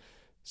guy.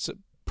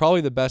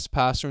 Probably the best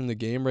passer in the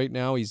game right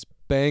now. He's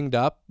banged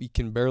up. He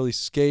can barely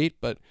skate,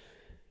 but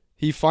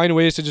he finds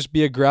ways to just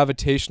be a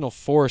gravitational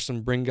force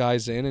and bring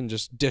guys in and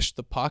just dish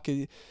the puck.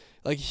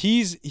 Like,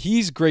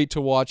 he's great to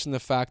watch in the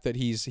fact that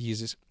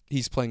he's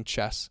playing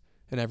chess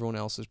and everyone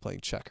else is playing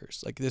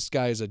checkers. Like, this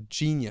guy is a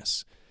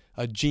genius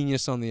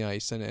on the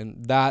ice,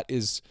 and that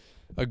is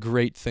a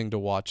great thing to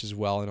watch as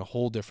well in a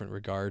whole different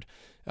regard.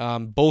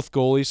 Both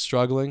goalies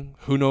struggling.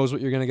 Who knows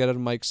what you're going to get out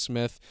of Mike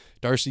Smith?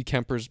 Darcy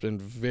Kemper's been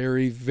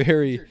very,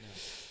 very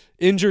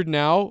injured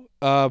now.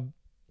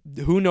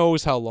 Who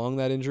knows how long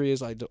that injury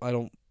is? I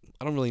don't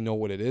really know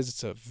what it is.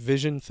 It's a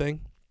vision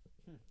thing.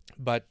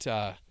 But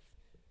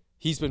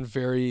he's been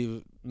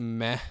very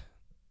meh.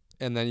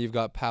 And then you've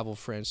got Pavel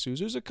Francouz,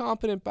 who's a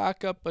competent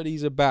backup, but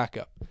he's a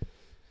backup.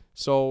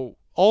 So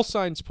all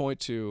signs point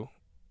to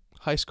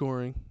high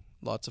scoring,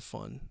 lots of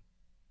fun,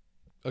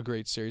 a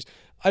great series.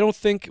 I don't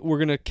think we're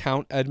going to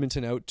count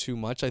Edmonton out too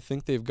much. I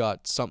think they've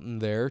got something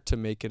there to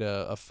make it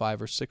a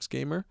 5 or 6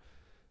 gamer.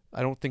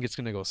 I don't think it's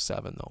going to go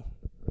 7, though.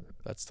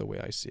 That's the way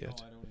I see it.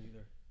 No, I don't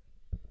either.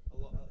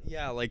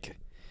 Yeah, like,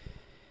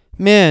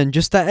 man,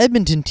 just that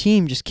Edmonton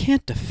team just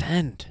can't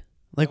defend.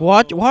 Like,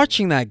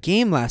 watching that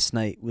game last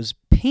night was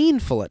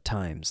painful at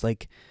times.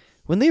 Like,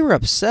 when they were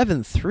up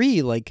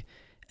 7-3, like,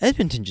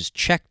 Edmonton just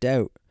checked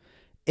out.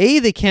 A,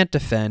 they can't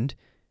defend.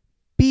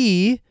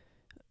 B,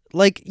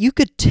 like, you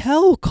could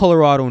tell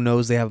Colorado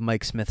knows they have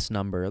Mike Smith's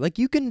number. Like,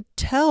 you can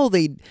tell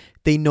they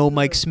know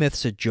Mike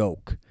Smith's a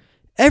joke.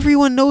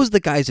 Everyone knows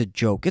the guy's a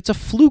joke. It's a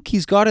fluke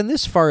he's gotten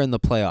this far in the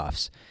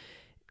playoffs.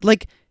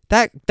 Like,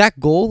 that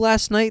goal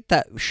last night,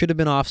 that should have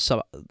been off,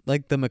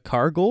 like the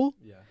Makar goal.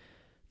 Yeah.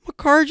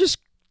 Makar just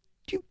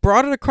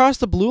brought it across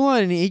the blue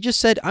line, and he just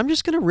said, I'm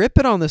just going to rip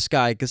it on this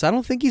guy because I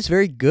don't think he's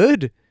very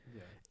good.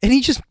 Yeah. And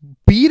he just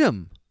beat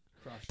him.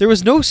 There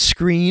was no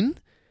screen.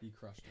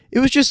 It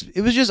was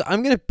just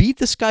I'm going to beat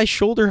this guy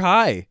shoulder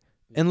high.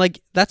 And,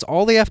 like, that's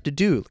all they have to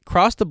do.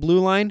 Cross the blue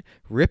line,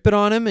 rip it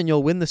on him, and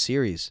you'll win the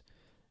series.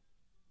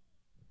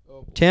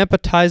 Tampa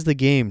ties the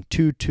game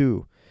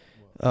 2-2.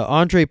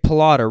 Andre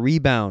Palat, a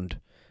rebound.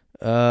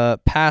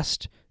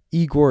 Past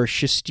Igor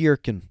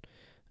Shesterkin.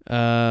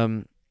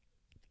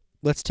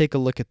 Let's take a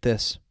look at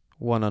this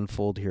one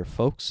unfold here,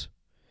 folks.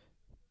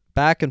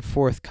 Back and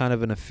forth kind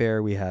of an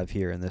affair we have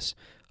here in this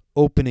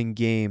opening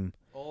game.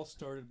 All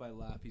started by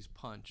Laffy's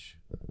punch.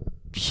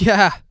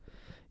 Yeah.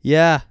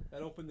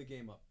 That opened the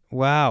game up.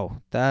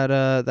 Wow, that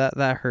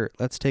hurt.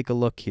 Let's take a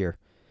look here.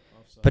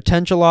 Offside.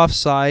 Potential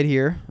offside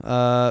here.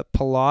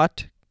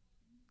 Palat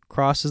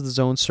crosses the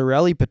zone.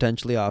 Cirelli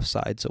potentially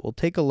offside. So we'll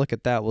take a look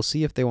at that. We'll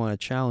see if they want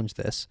to challenge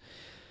this.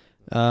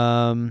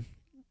 Stamkos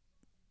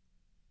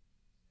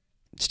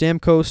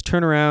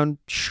turnaround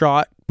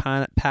shot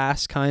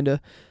pass kind of.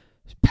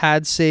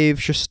 Pad save.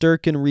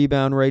 Shesterkin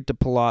rebound right to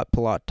Palat.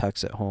 Palat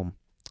tucks it home.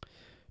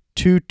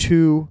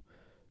 2-2.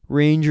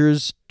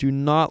 Rangers do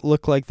not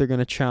look like they're going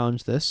to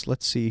challenge this.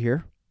 Let's see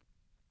here.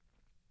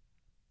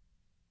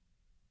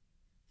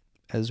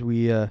 As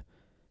we,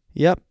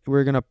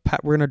 we're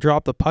gonna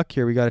drop the puck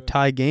here. We got a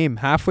tie game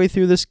halfway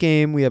through this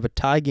game. We have a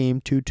tie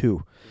game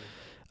 2-2.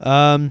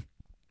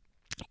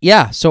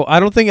 So I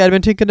don't think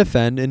Edmonton can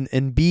defend,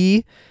 and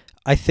B,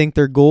 I think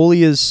their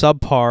goalie is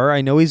subpar.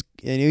 I know he's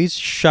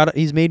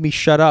made me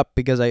shut up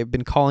because I've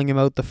been calling him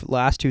out the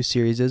last 2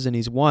 series, and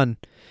he's won.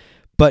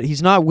 But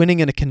he's not winning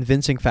in a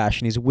convincing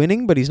fashion. He's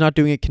winning, but he's not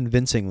doing it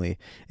convincingly.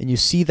 And you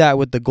see that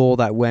with the goal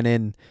that went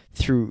in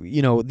through,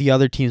 the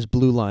other team's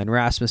blue line.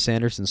 Rasmus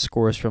Anderson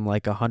scores from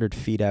like 100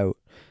 feet out.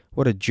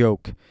 What a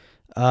joke.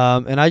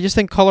 And I just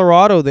think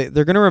Colorado,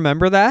 they're going to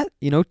remember that.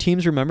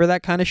 Teams remember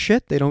that kind of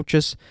shit. They don't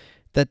just,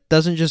 that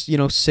doesn't just,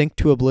 sink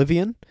to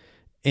oblivion.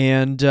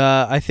 And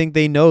I think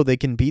they know they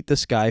can beat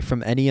this guy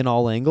from any and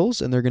all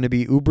angles, and they're going to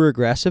be uber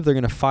aggressive. They're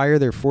going to fire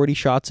their 40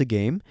 shots a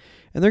game,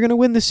 and they're going to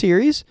win the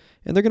series,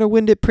 and they're going to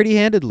win it pretty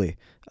handedly.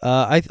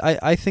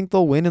 I think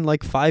they'll win in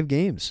like 5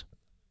 games.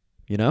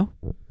 You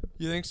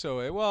think so,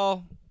 eh?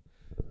 Well,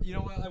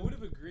 I would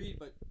have agreed,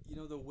 but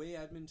the way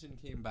Edmonton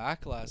came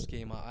back last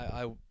game,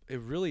 it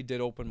really did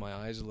open my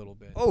eyes a little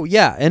bit. Oh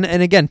yeah, and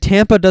again,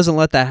 Tampa doesn't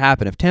let that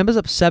happen. If Tampa's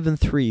up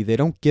 7-3, they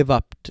don't give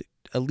up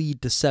a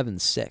lead to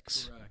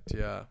 7-6.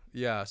 Correct.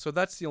 Yeah. So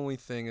that's the only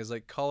thing is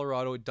like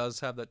Colorado does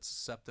have that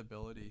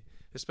susceptibility,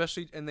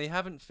 especially, and they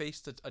haven't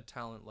faced a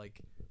talent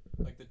like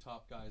the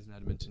top guys in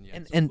Edmonton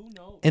yet. And who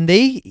knows? and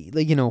they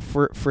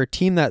for a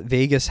team that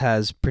Vegas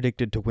has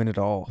predicted to win it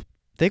all,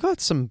 they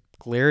got some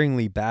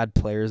glaringly bad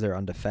players there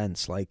on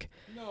defense. Like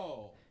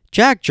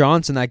Jack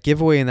Johnson, that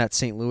giveaway in that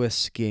St.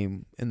 Louis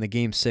game in the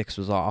Game 6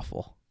 was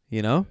awful.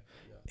 And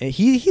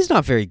he's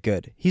not very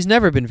good. He's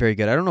never been very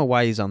good. I don't know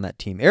why he's on that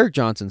team. Eric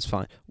Johnson's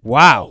fine.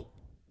 Wow.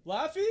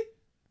 Laffy?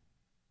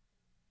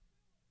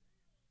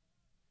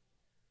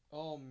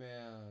 Oh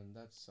man,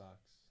 that sucks.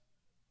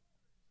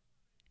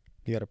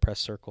 You got to press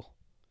circle.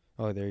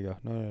 Oh, there you go.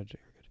 No, you're good.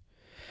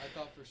 I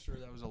thought for sure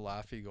that was a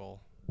Laffy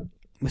goal.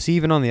 Was he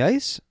even on the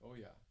ice? Oh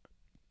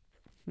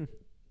yeah.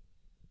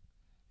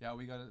 Yeah,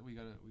 we gotta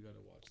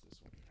watch this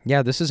one.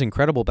 Yeah, this is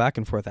incredible back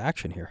and forth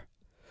action here.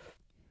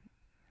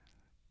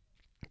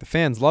 The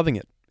fans loving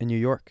it in New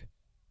York.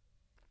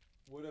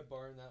 What a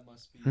barn that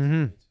must be.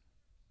 Mm-hmm.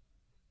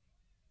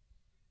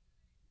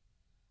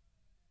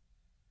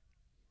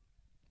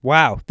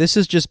 Wow, this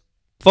is just,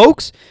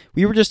 folks,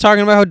 we were just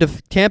talking about how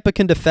Tampa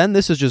can defend.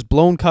 This is just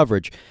blown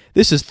coverage.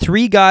 This is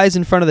 3 guys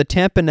in front of the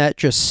Tampa net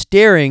just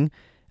staring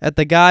at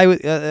the guy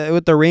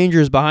with the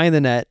Rangers behind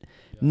the net,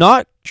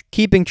 not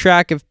keeping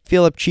track of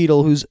Philip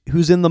Cheadle,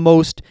 who's in the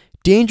most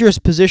dangerous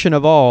position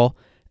of all,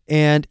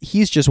 and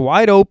he's just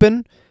wide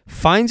open,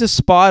 finds a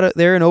spot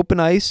there in open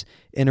ice,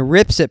 and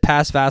rips it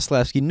past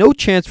Vasilevsky. No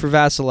chance for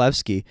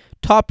Vasilevsky.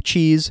 Top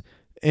cheese,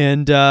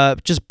 and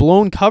just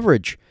blown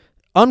coverage.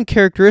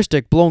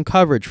 Uncharacteristic blown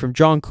coverage from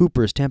John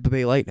Cooper's Tampa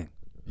Bay Lightning.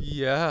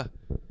 Yeah,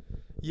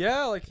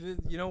 like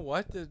you know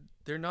what?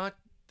 They're not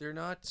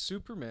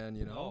Superman,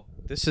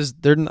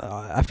 They're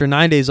after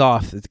 9 days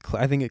off.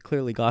 I think it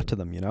clearly got to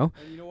them, And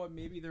you know what?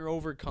 Maybe they're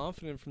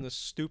overconfident from the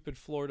stupid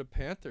Florida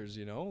Panthers.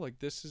 Like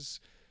this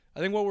is. I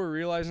think what we're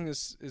realizing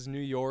is New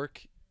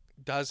York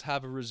does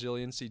have a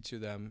resiliency to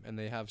them, and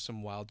they have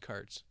some wild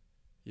cards.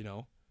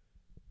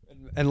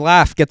 And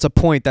Laugh gets a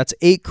point. That's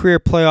 8 career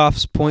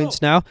playoffs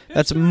points now.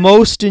 That's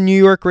most in New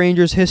York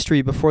Rangers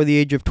history before the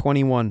age of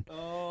 21.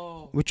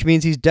 Oh. Which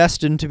means he's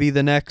destined to be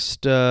the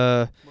next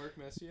Mark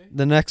Messier?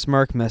 The next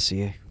Mark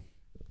Messier.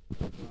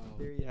 Wow.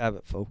 There you have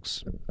it,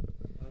 folks.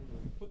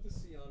 Put the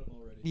C on him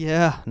already.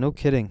 Yeah, no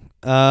kidding.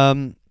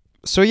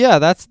 So yeah,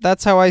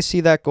 that's how I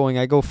see that going.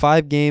 I go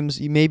 5 games.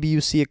 Maybe you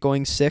see it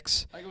going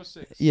 6. I go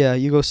 6. Yeah,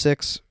 you go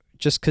 6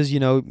 just because,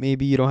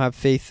 maybe you don't have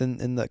faith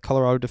in the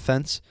Colorado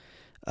defense.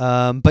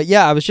 But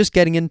yeah, I was just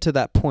getting into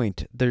that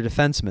point. Their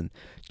defenseman.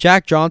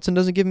 Jack Johnson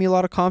doesn't give me a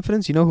lot of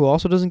confidence. You know who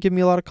also doesn't give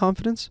me a lot of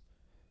confidence?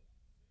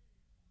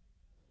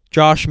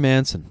 Josh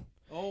Manson.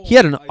 Oh, He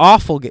had an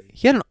awful game.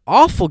 He had an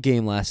awful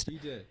game last night.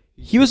 He did.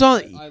 He was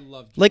on I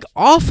loved like Josh.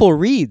 awful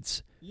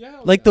reads. Yeah.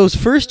 Like those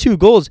first 2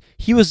 goals,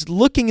 he was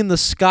looking in the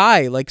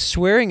sky, like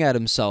swearing at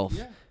himself.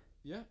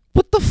 Yeah.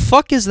 What the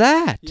fuck is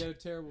that? He had a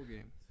terrible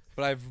game.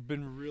 But I've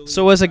been really.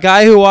 So as a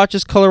guy who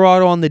watches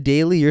Colorado on the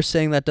daily, you're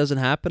saying that doesn't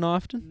happen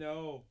often?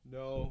 No.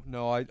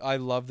 I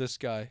love this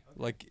guy.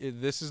 Like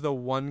this is the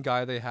one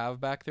guy they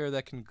have back there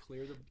that can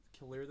clear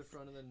the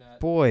front of the net.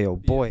 Boy, oh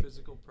be a boy.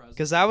 physical presence.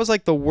 Because that was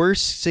like the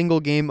worst single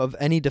game of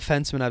any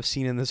defenseman I've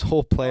seen in this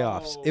whole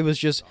playoffs. Oh, It was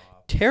just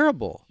stop.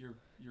 terrible. You're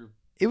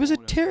It was a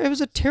blowing it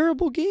was a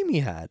terrible game he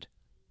had.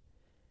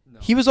 No.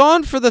 He was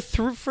on for the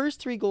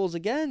first 3 goals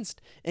against,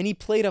 and he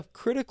played a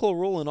critical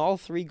role in all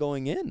 3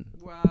 going in.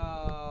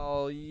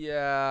 Well,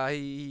 yeah,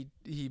 he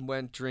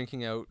went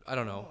drinking out. I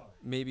don't know.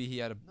 Maybe he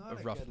had a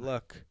rough Good night.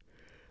 luck.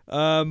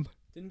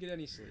 Didn't get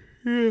any sleep.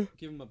 Yeah.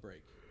 Give him a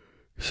break.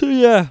 So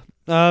yeah,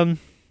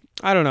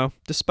 I don't know.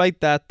 Despite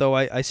that, though,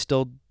 I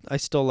still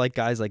like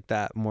guys like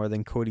that more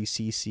than Cody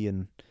Ceci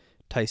and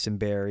Tyson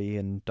Barrie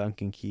and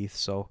Duncan Keith.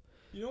 So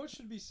You know what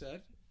should be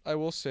said? I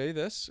will say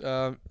this.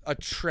 A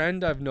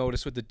trend I've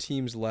noticed with the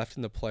teams left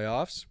in the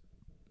playoffs.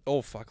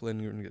 Oh, fuck.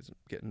 Lindgren is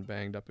getting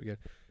banged up again.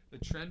 The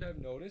trend I've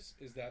noticed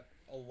is that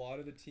a lot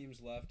of the teams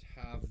left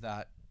have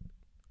that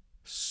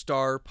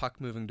star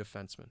puck-moving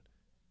defenseman.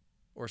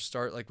 Or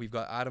start, like we've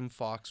got Adam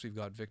Fox, we've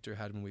got Victor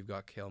Hedman, we've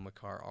got Cale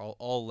Makar,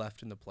 all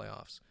left in the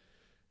playoffs.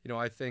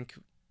 I think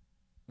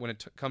when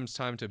it comes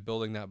time to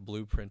building that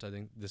blueprint, I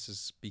think this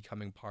is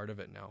becoming part of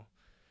it now.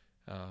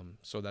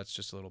 So that's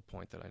just a little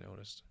point that I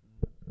noticed.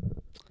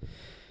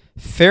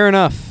 fair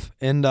enough.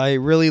 And I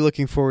really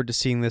looking forward to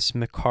seeing this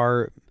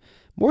Makar,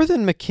 more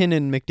than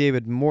McKinnon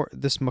McDavid, more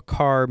this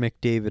Makar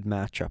McDavid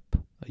matchup.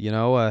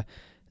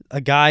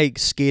 a guy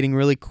skating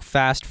really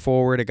fast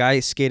forward, a guy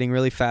skating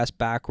really fast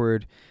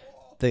backward.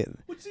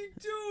 What's he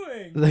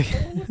doing?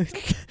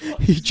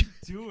 He j-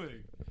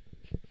 doing?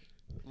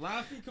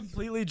 Laffy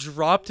completely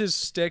dropped his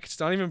stick. It's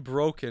not even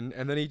broken,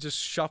 and then he just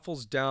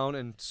shuffles down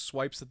and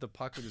swipes at the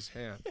puck with his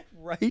hand.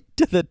 right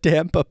to the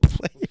Tampa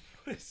plate.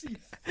 What is he?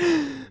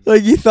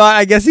 Like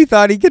I guess he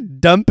thought he could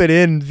dump it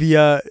in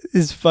via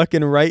his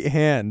fucking right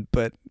hand,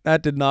 but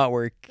that did not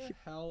work. What the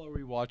hell are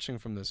we watching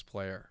from this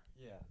player?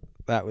 Yeah,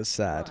 That was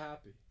sad. not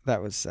happy.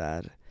 That was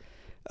sad.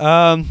 How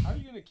are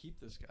you gonna keep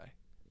this guy?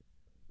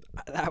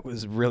 That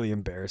was really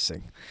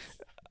embarrassing.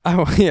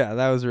 Oh yeah,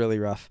 that was really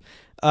rough.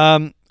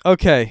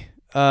 Okay.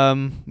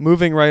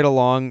 Moving right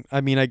along.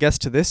 I mean, I guess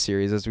to this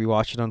series as we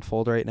watch it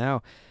unfold right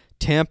now.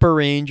 Tampa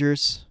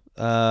Rangers.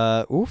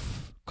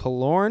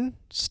 Killorn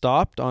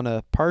stopped on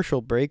a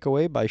partial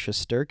breakaway by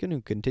Shesterkin,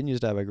 who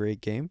continues to have a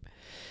great game.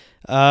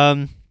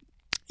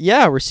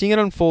 Yeah, we're seeing it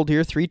unfold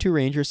here. 3-2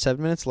 Rangers,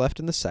 7 minutes left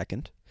in the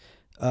second.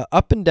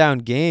 Up and down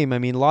game. I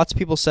mean, lots of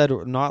people said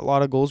not a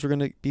lot of goals were going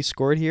to be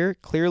scored here.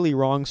 Clearly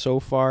wrong so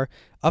far.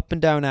 Up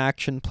and down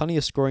action, plenty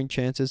of scoring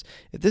chances.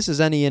 If this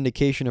is any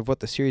indication of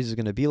what the series is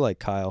going to be like,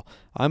 Kyle,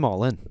 I'm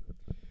all in.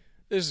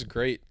 This is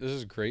great. This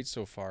is great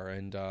so far,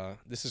 and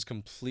this has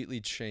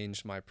completely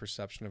changed my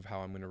perception of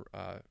how I'm going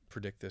to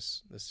predict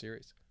this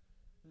series.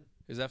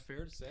 Is that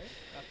fair to say?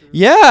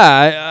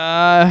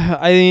 Yeah,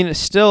 I mean,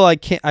 still,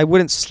 I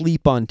wouldn't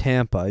sleep on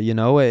Tampa. You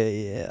know,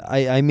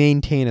 I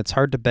maintain it's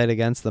hard to bet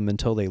against them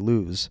until they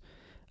lose,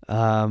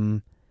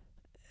 and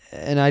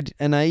I,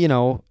 you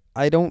know,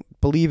 I don't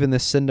believe in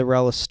this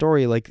Cinderella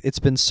story. Like, it's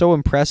been so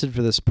impressive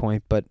to this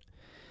point, but,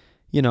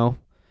 you know,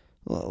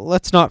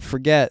 let's not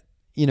forget.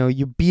 You know,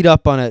 you beat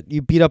up on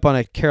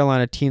a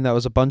Carolina team that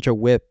was a bunch of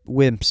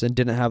wimps and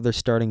didn't have their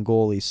starting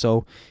goalie.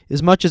 So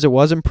as much as it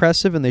was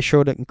impressive and they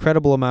showed an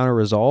incredible amount of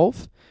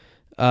resolve,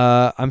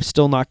 I'm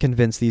still not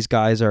convinced these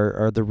guys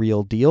are the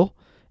real deal,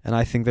 and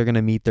I think they're going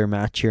to meet their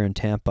match here in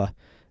Tampa.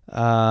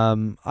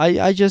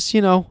 I just,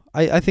 you know,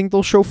 I think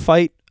they'll show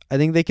fight. I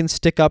think they can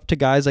stick up to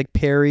guys like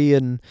Perry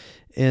and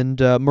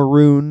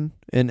Maroon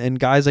and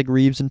guys like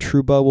Reeves and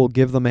Trouba will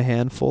give them a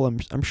handful.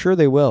 I'm sure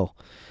they will.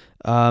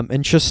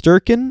 And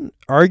Shesterkin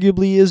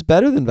arguably is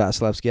better than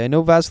Vasilevsky. I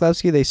know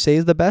Vasilevsky they say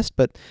is the best,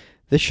 but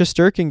this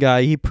Shesterkin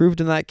guy, he proved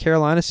in that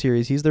Carolina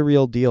series he's the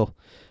real deal.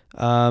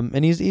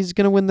 And he's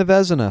going to win the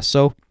Vezina.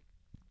 So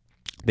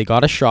they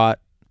got a shot.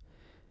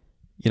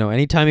 You know,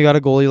 anytime you got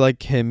a goalie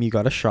like him, you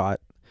got a shot.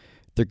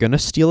 They're going to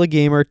steal a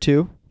game or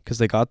two because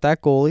they got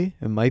that goalie.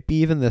 It might be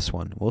even this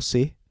one. We'll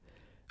see.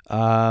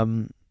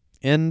 And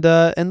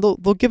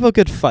they'll give a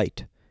good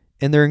fight.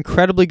 And they're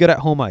incredibly good at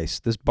home ice.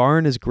 This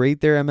barn is great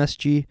there,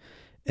 MSG,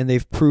 and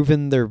they've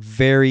proven they're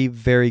very,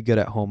 very good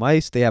at home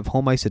ice. They have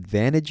home ice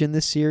advantage in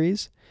this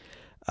series.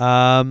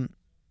 Yeah,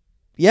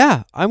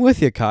 I'm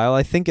with you, Kyle.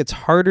 I think it's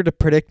harder to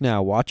predict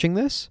now watching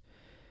this,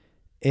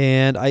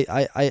 and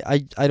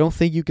I don't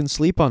think you can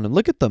sleep on them.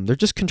 Look at them; they're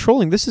just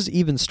controlling. This is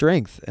even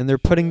strength, and they're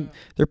putting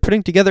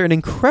together an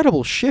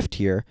incredible shift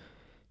here,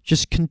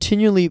 just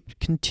continually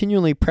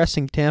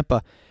pressing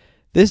Tampa.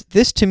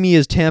 This to me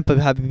is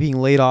Tampa being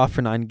laid off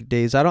for 9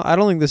 days. I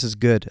don't think this is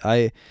good.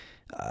 I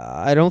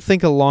don't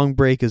think a long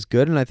break is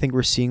good, and I think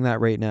we're seeing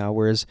that right now.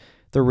 Whereas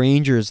the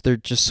Rangers, they're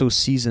just so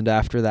seasoned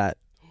after that.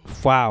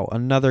 Wow,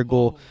 another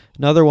goal,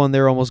 another one.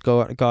 They're almost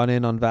gone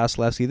in on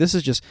Vasilevsky. This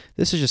is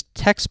just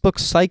textbook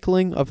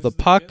cycling of the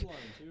puck.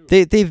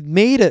 They've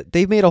made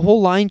a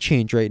whole line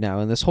change right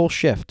now in this whole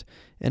shift,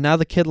 and now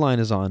the kid line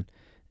is on,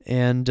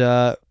 and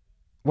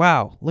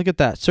wow, look at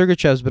that.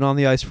 Sergachev's been on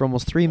the ice for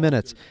almost 3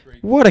 minutes.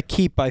 What a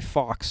keep by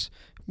Fox.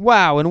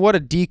 Wow, and what a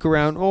deke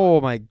around.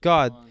 Oh my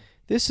God.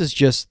 This is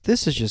just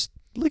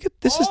look at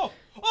this.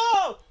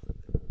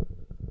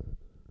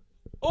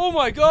 Oh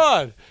my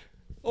God.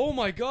 Oh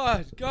my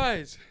God,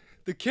 guys.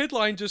 The kid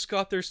line just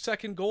got their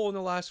second goal in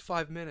the last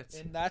 5 minutes.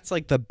 And that's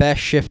like the best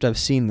shift I've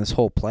seen this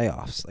whole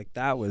playoffs. Like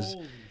that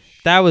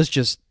was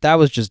just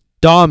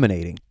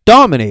dominating.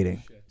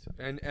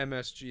 And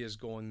MSG is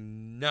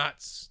going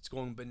nuts. It's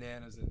going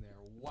bananas in there.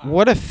 Wow.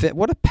 What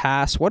a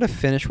pass, what a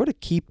finish, what a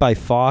keep by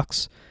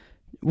Fox.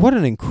 What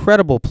an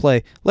incredible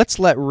play. Let's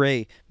let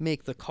Ray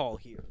make the call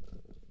here.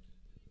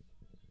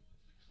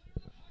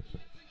 Those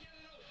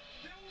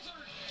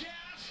are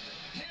gassed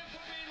Tampa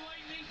Bay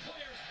Lightning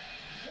players.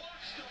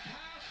 Watch the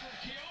pass from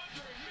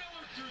Keandre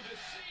Miller through the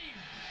seam.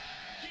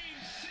 Game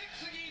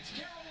 6 against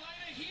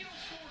Carolina. Hedo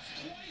scores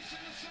twice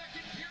in the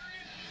second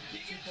period.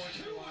 He gets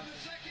 2 in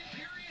the second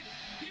period.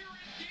 Here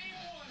in game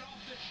 1 off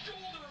the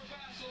shoulder of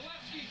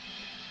Vasilevsky.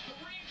 The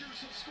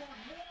Rangers have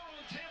scored more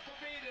on Tampa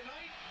Bay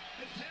tonight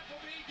than Tampa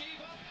Bay gave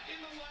up in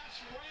the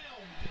last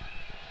round.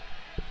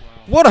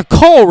 What a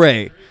call,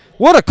 Ray.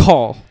 What a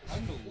call.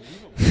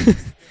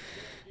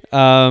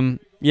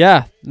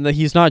 Yeah,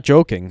 he's not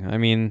joking. I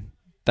mean,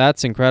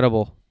 that's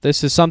incredible.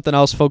 This is something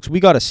else, folks. We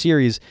got a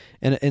series,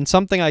 and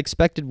something I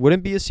expected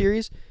wouldn't be a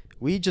series.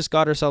 We just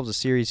got ourselves a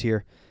series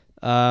here.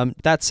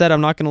 That said,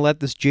 I'm not going to let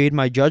this jade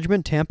my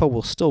judgment. Tampa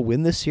will still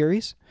win this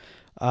series,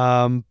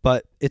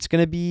 but it's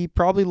going to be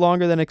probably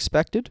longer than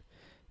expected.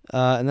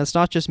 And that's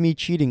not just me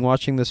cheating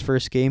watching this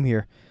first game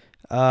here.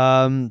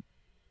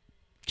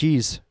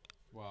 Jeez.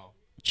 Wow.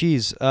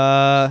 Jeez.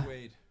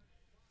 Swayed.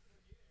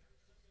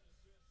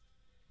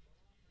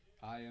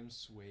 I am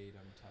swayed,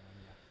 I'm telling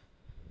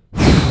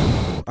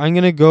you. I'm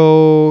going to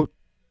go...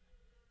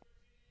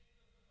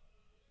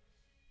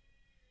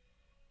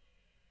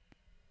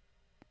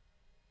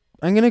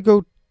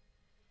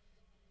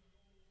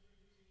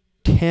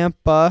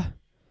 Tampa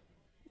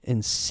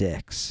in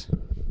 6.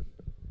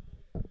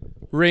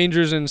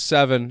 Rangers in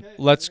 7.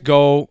 Let's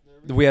go.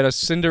 We had a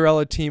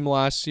Cinderella team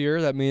last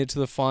year that made it to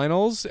the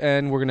finals,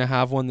 and we're going to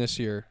have one this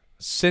year.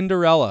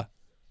 Cinderella.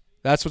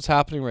 That's what's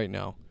happening right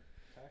now.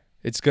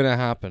 It's going to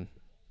happen.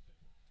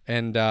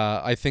 And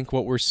I think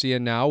what we're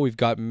seeing now, we've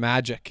got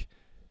magic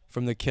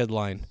from the kid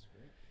line.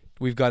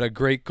 We've got a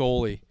great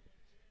goalie.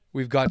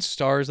 We've got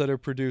stars that are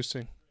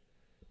producing.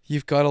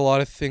 You've got a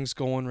lot of things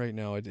going right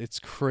now. It's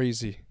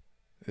crazy.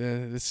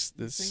 This.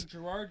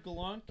 Gerard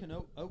Gallant can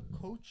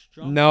out-coach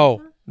John No,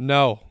 Cooper?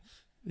 no,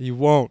 he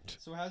won't.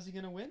 So how's he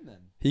going to win then?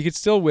 He could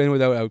still win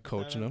without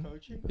out-coaching him.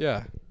 Out-coaching?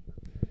 Yeah.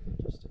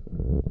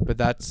 But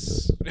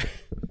that's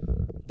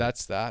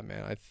that,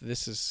 man.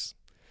 This is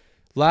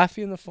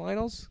Laffy in the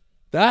finals.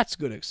 That's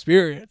good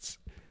experience.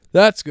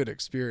 That's good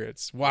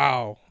experience.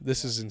 Wow,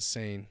 this is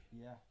insane.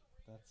 Yeah,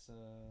 that's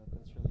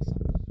really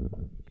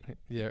something.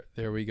 Yeah,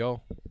 there we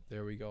go.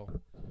 There we go.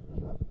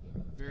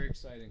 Very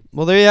exciting.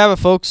 Well, there you have it,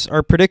 folks.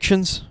 Our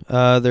predictions.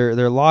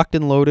 They're locked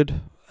and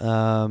loaded.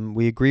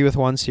 We agree with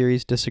one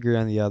series, disagree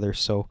on the other.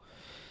 So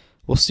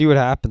we'll see what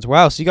happens.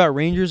 Wow, so you got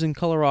Rangers and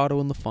Colorado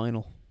in the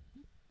final.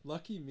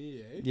 Lucky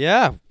me, eh?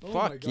 Yeah, Oh my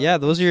fuck God, yeah.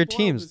 Those I'm are your spoiled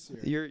teams.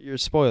 this year. You're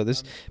spoiled.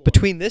 This I'm spoiled.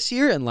 between this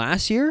year and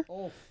last year,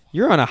 Oh,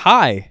 you're on a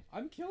high.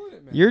 I'm killing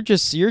it, man. You're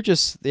just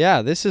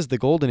yeah. This is the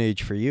golden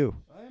age for you.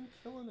 I am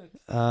killing it.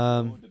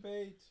 Um, No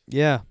debate.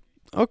 Yeah.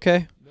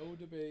 Okay. No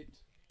debate.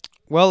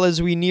 Well,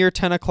 as we near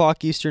 10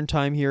 o'clock Eastern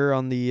time here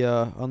on the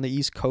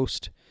East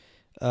Coast,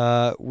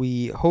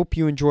 we hope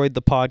you enjoyed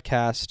the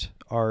podcast.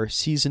 Our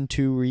season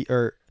 2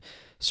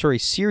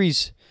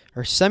 series,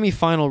 our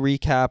semifinal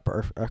recap,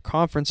 our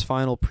conference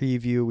final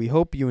preview. We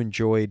hope you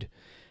enjoyed.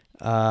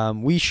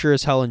 We sure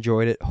as hell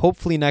enjoyed it.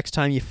 Hopefully next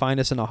time you find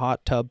us in a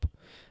hot tub.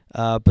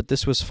 But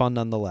this was fun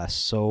nonetheless.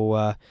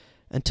 So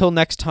until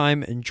next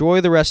time,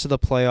 enjoy the rest of the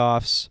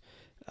playoffs.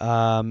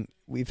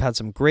 We've had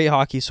some great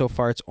hockey so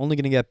far. It's only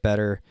going to get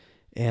better.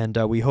 And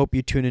we hope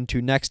you tune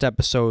into next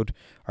episode,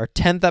 our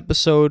 10th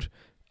episode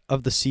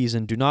of the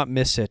season. Do not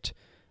miss it.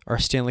 Our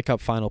Stanley Cup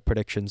final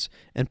predictions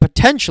and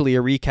potentially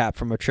a recap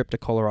from a trip to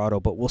Colorado,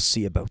 but we'll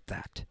see about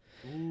that.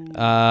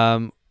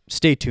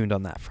 Stay tuned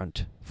on that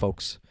front,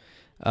 folks.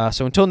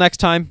 So until next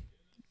time,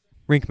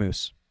 Rink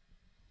Moose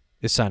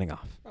is signing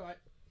off.